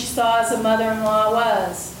woman she saw as a mother-in-law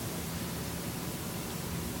was.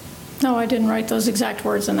 No, I didn't write those exact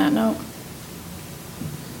words in that note.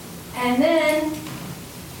 And then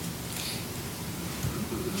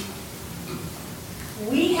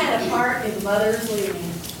we had a part in Mother's leaving.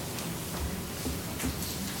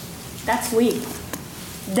 That's we.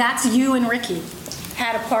 That's you and Ricky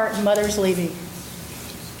had a part in Mother's leaving.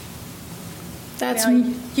 That's, Now,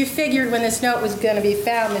 you figured when this note was going to be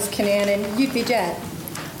found, Miss Canaan, you'd be dead.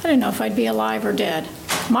 I didn't know if I'd be alive or dead.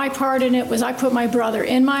 My part in it was I put my brother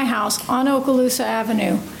in my house on Okaloosa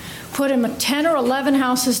Avenue, put him 10 or 11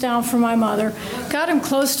 houses down from my mother, got him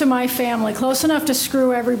close to my family, close enough to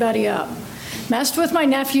screw everybody up, messed with my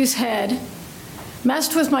nephew's head,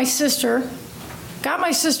 messed with my sister, got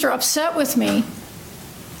my sister upset with me,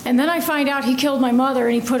 and then I find out he killed my mother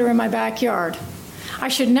and he put her in my backyard. I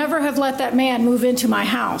should never have let that man move into my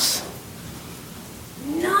house.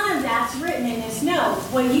 None of that's written in this note.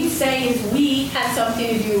 What you say is we had something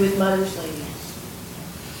to do with Mother's leaving.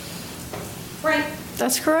 Right?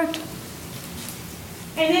 That's correct.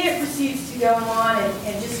 And then it proceeds to go on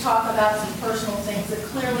and just talk about some personal things that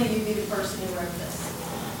clearly you'd be the person who wrote this.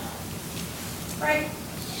 Right?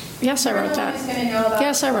 Yes, I You're wrote the one that. who's going to know about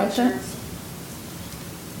Yes, I wrote that. sweatshirts.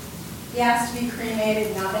 He has to be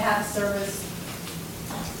cremated, not to have a service.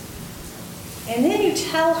 And then you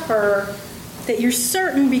tell her that you're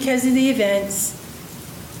certain because of the events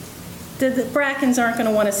that the Brackens aren't going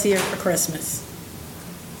to want to see her for Christmas.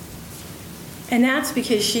 And that's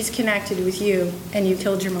because she's connected with you and you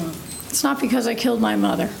killed your mom. It's not because I killed my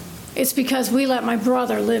mother. It's because we let my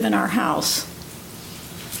brother live in our house.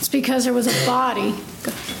 It's because there was a body,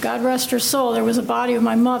 God rest her soul, there was a body of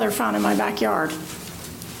my mother found in my backyard.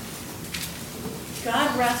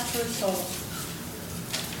 God rest her soul.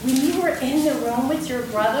 When you were in the room with your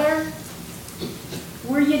brother,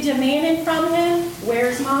 were you demanding from him,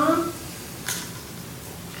 where's Mom?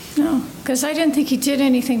 No, because I didn't think he did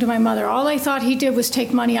anything to my mother. All I thought he did was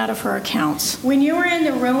take money out of her accounts. When you were in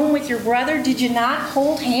the room with your brother, did you not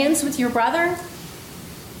hold hands with your brother?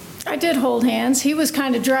 I did hold hands. He was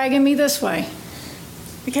kind of dragging me this way.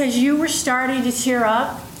 Because you were starting to tear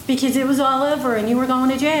up because it was all over and you were going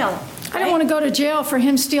to jail. I don't want to go to jail for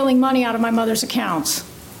him stealing money out of my mother's accounts.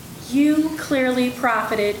 You clearly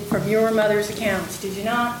profited from your mother's accounts, did you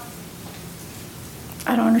not?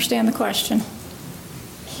 I don't understand the question.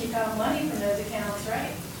 You got money from those accounts,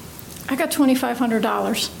 right? I got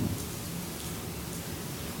 $2,500.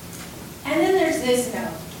 And then there's this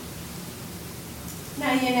note.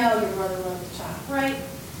 Now you know your brother wrote the top, right?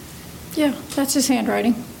 Yeah, that's his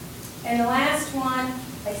handwriting. And the last one,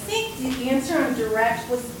 I think the answer on direct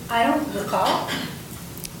was, I don't recall.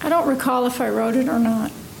 I don't recall if I wrote it or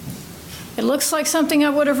not. It looks like something I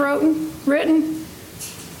would have written.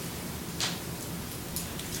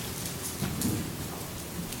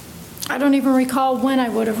 I don't even recall when I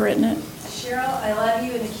would have written it. Cheryl, I love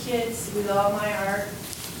you and the kids with all my heart.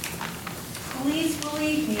 Please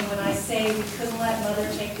believe me when I say we couldn't let Mother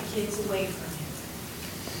take the kids away from you.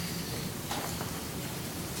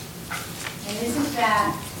 And isn't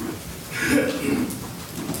that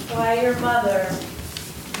why your mother,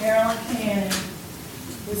 Marilyn Cannon,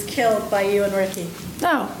 was killed by you and Ricky?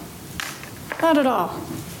 No, not at all.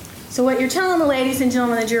 So what you're telling the ladies and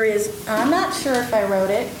gentlemen of the jury is, I'm not sure if I wrote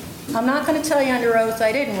it. I'm not going to tell you under oath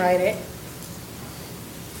I didn't write it.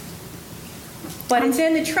 But it's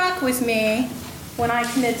in the truck with me when I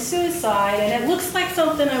commit suicide, and it looks like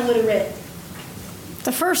something I would have written.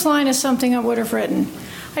 The first line is something I would have written.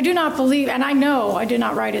 I do not believe, and I know I did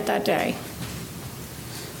not write it that day.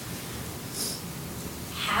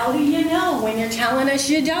 How do you know when you're telling us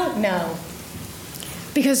you don't know?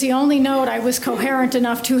 Because the only note I was coherent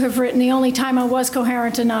enough to have written, the only time I was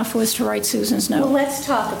coherent enough was to write Susan's Well, note. let's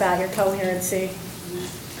talk about your coherency.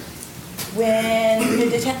 When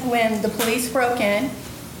the police broke in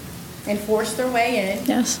and forced their way in,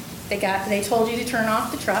 Yes, they told you to turn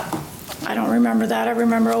off the truck. I don't remember that. I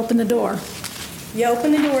remember open the door. You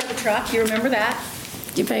opened the door of the truck. You remember that?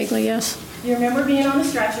 Vaguely, yes. You remember being on the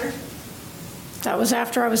stretcher. That was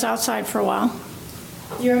after I was outside for a while.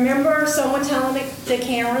 You remember someone telling the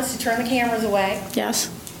cameras to turn the cameras away. Yes.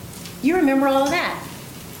 You remember all of that,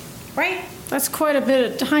 right? That's quite a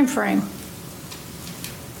bit of time frame.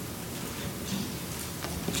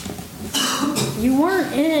 You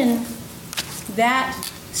weren't in that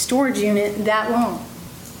storage unit that long.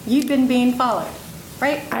 You've been being followed,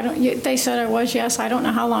 right? They said I was, yes. I don't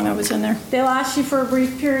know how long I was in there. They lost you for a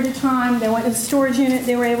brief period of time. They went to the storage unit.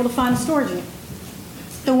 They were able to find a storage unit,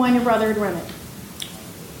 the one your brother had rented.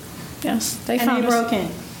 Yes, they And found they us. broke in.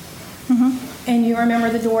 And you remember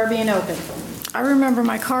the door being open. I remember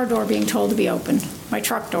my car door being told to be open, my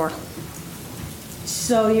truck door.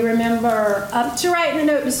 So you remember up to writing a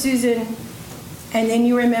note to Susan, and then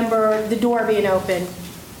you remember the door being open,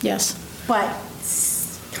 Yes. but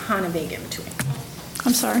it's kind of vague in between.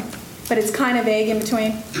 I'm sorry. But it's kind of vague in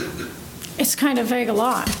between. It's kind of vague a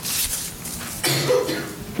lot.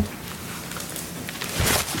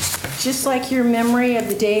 Just like your memory of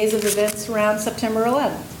the days of events around September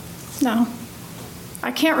 11th. No.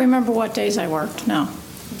 I can't remember what days I worked, no.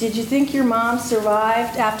 Did you think your mom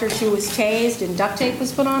survived after she was tased and duct tape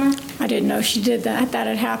was put on her? I didn't know she did that. That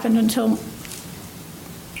had happened until...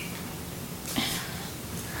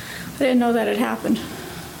 I didn't know that had happened.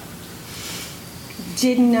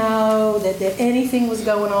 Didn't know that anything was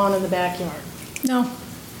going on in the backyard? No.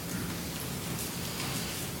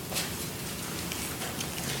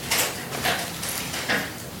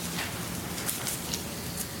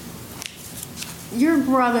 Your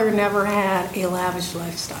brother never had a lavish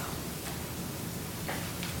lifestyle.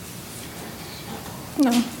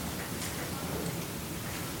 No.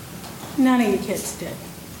 None of you kids did.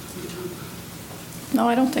 No,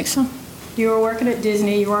 I don't think so. You were working at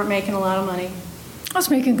Disney, you weren't making a lot of money. I was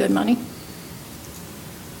making good money. I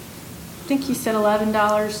think you said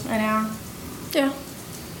 $11 an hour. Yeah.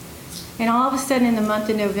 And all of a sudden in the month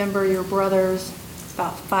of November, your brother's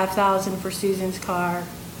about $5,000 for Susan's car,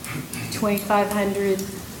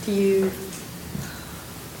 $2,500 to you,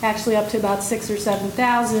 actually up to about $6,000 or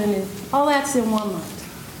 $7,000, and all that's in 1 month.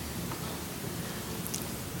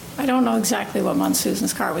 I don't know exactly what month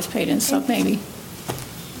Susan's car was paid in, so maybe.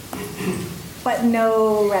 But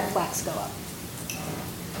no red flags go up.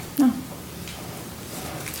 No.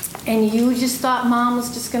 And you just thought Mom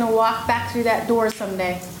was just going to walk back through that door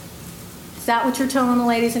someday. Is that what you're telling the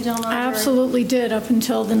ladies and gentlemen? I absolutely did up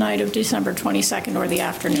until the night of December 22nd or the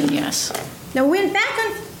afternoon, yes. Now, when back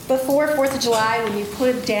on before 4th of July, when you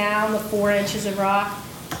put down the 4 inches of rock,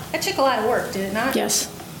 that took a lot of work, did it not? Yes.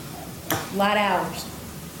 A lot of hours.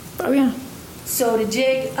 Oh, yeah. So to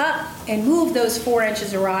dig up and move those 4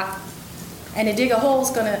 inches of rock and to dig a hole is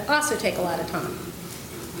going to also take a lot of time.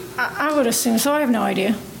 I would assume so. I have no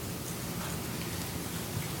idea.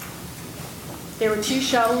 There were 2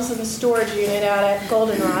 shovels in the storage unit out at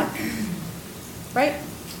Goldenrod, right?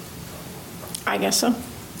 I guess so.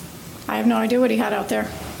 I have no idea what he had out there.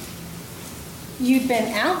 You'd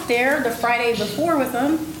been out there the Friday before with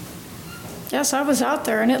them. Yes, I was out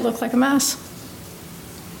there and it looked like a mess.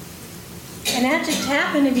 And that just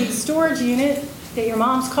happened to be the storage unit that your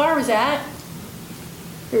mom's car was at.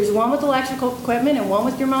 There's one with electrical equipment and one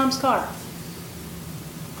with your mom's car.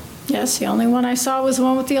 Yes, the only one I saw was the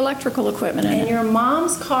one with the electrical equipment in And it. your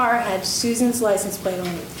mom's car had Susan's license plate on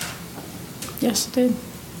it. Yes, it did.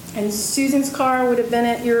 And Susan's car would have been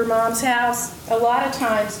at your mom's house a lot of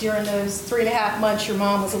times during those 3.5 months your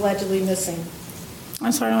mom was allegedly missing.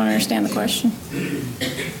 That's why I don't understand the question.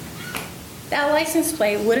 That license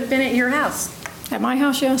plate would have been at your house. At my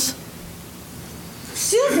house, yes.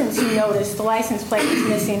 Susan's who noticed the license plate was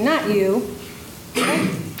missing, not you.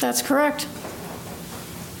 That's correct.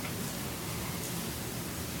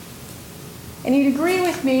 And you'd agree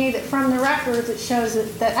with me that from the records it shows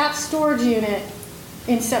that that storage unit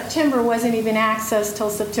in September wasn't even accessed till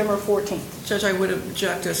September 14th. Judge, I would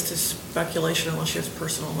object as to speculation unless she has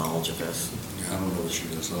personal knowledge of this. Yeah, I don't know what she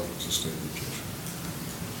does, it's a statement,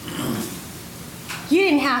 Judge. You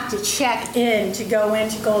didn't have to check in to go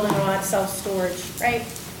into Goldenrod self-storage, right?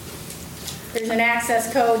 There's an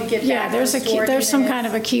access code to get Yeah, back there's to a the key, storage there's some units. kind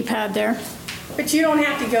of a keypad there. But you don't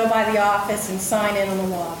have to go by the office and sign in on the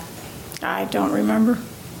log. I don't remember.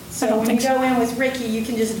 I So don't when think you so. go in with Ricky, you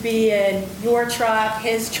can just be in your truck,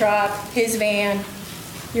 his van,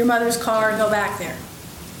 your mother's car, and go back there.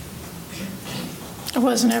 I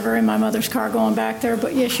wasn't ever in my mother's car going back there,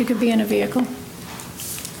 but yes, you could be in a vehicle.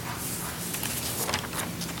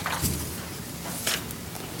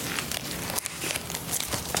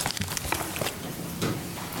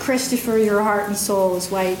 Christopher, your heart and soul is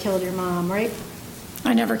why you killed your mom, right?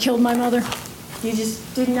 I never killed my mother. You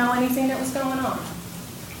just didn't know anything that was going on.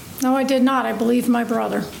 No, I did not. I believed my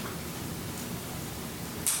brother.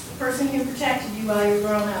 The person who protected you while you were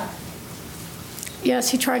growing up. Yes,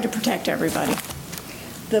 he tried to protect everybody.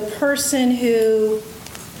 The person who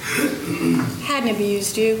hadn't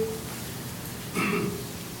abused you.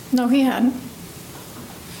 No, he hadn't.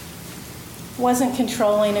 wasn't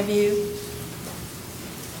controlling of you?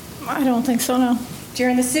 I don't think so, no.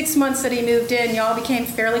 During the 6 months that he moved in, y'all became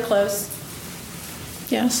fairly close,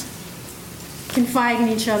 Yes. confiding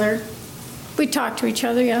in each other, We talk to each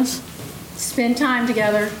other, yes. spend time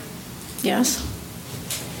together. Yes.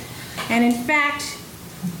 And in fact,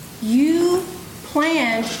 you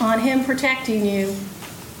planned on him protecting you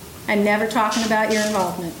and never talking about your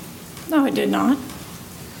involvement. No, I did not.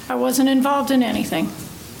 I wasn't involved in anything.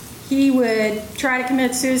 He would try to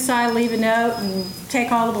commit suicide, leave a note, and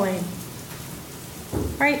take all the blame.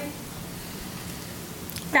 Right?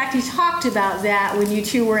 In fact, he talked about that when you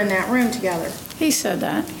two were in that room together. He said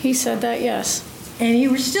that. He said that, yes. And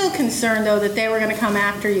you were still concerned, though, that they were going to come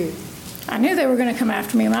after you. I knew they were going to come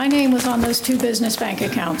after me. My name was on those 2 business bank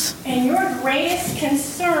accounts. And your greatest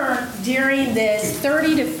concern during this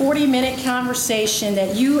 30 to 40-minute conversation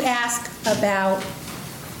that you ask about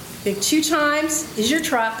the 2 times is your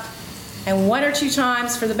truck and 1 or 2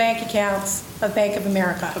 times for the bank accounts of Bank of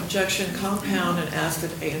America. Objection, compound, and asked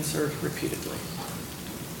and answered repeatedly.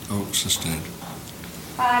 Oh, sustained.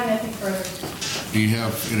 I have nothing further. Do you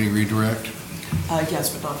have any redirect?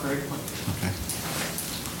 Yes, but not very lengthy. Okay.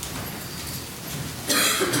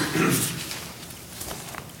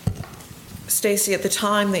 Stacy, at the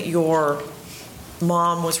time that your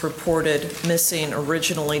mom was reported missing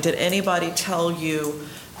originally, did anybody tell you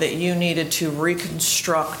that you needed to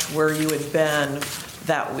reconstruct where you had been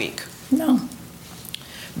that week? No.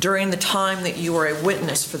 During the time that you were a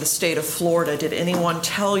witness for the state of Florida, did anyone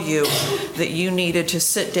tell you that you needed to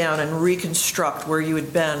sit down and reconstruct where you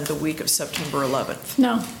had been the week of September 11th?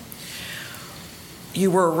 No.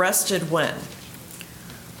 You were arrested when?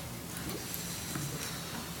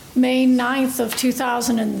 May 9th of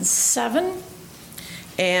 2007?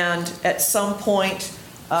 And at some point,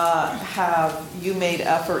 have you made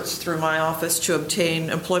efforts through my office to obtain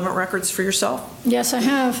employment records for yourself? Yes, I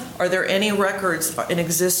have. Are there any records in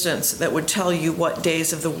existence that would tell you what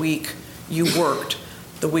days of the week you worked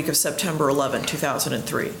the week of September 11,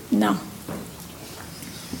 2003? No.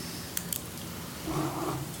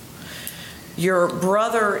 Your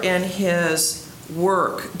brother in his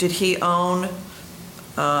work, did he own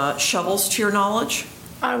shovels to your knowledge?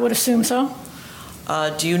 I would assume so.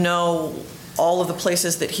 Do you know all of the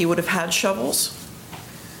places that he would have had shovels?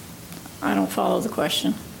 I don't follow the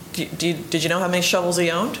question. Did you know how many shovels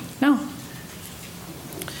he owned? No.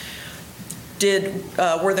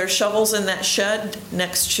 Were there shovels in that shed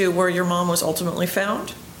next to where your mom was ultimately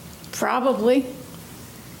found? Probably.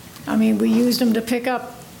 I mean, we used them to pick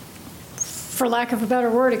up, for lack of a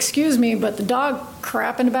better word, excuse me, but the dog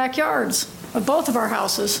crap in the backyards of both of our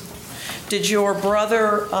houses. Did your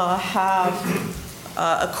brother have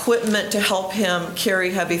equipment to help him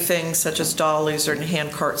carry heavy things such as dollies or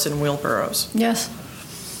hand carts and wheelbarrows? Yes.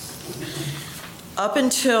 Up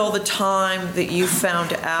until the time that you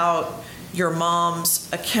found out your mom's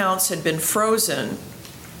accounts had been frozen,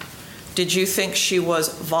 did you think she was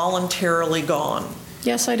voluntarily gone?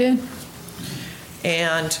 Yes, I did.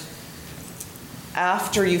 And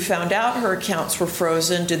after you found out her accounts were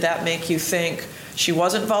frozen, did that make you think she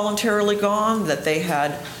wasn't voluntarily gone, that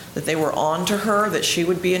they were on to her, that she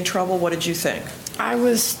would be in trouble? What did you think? I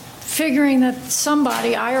was figuring that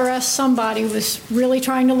somebody, IRS somebody, was really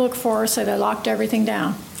trying to look for her, so they locked everything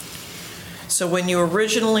down. So when you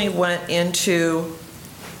originally went in to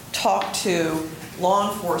talk to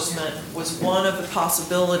law enforcement, was one of the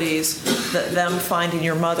possibilities that them finding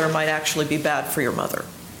your mother might actually be bad for your mother?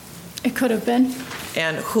 It could have been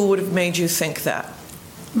And who would have made you think that?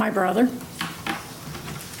 my brother.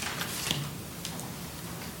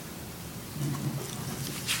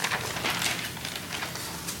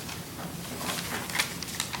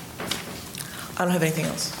 I don't have anything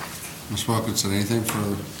else. Ms. Wilkinson, anything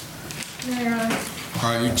further? No, Your Honor.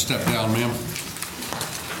 All right, you can step down, ma'am.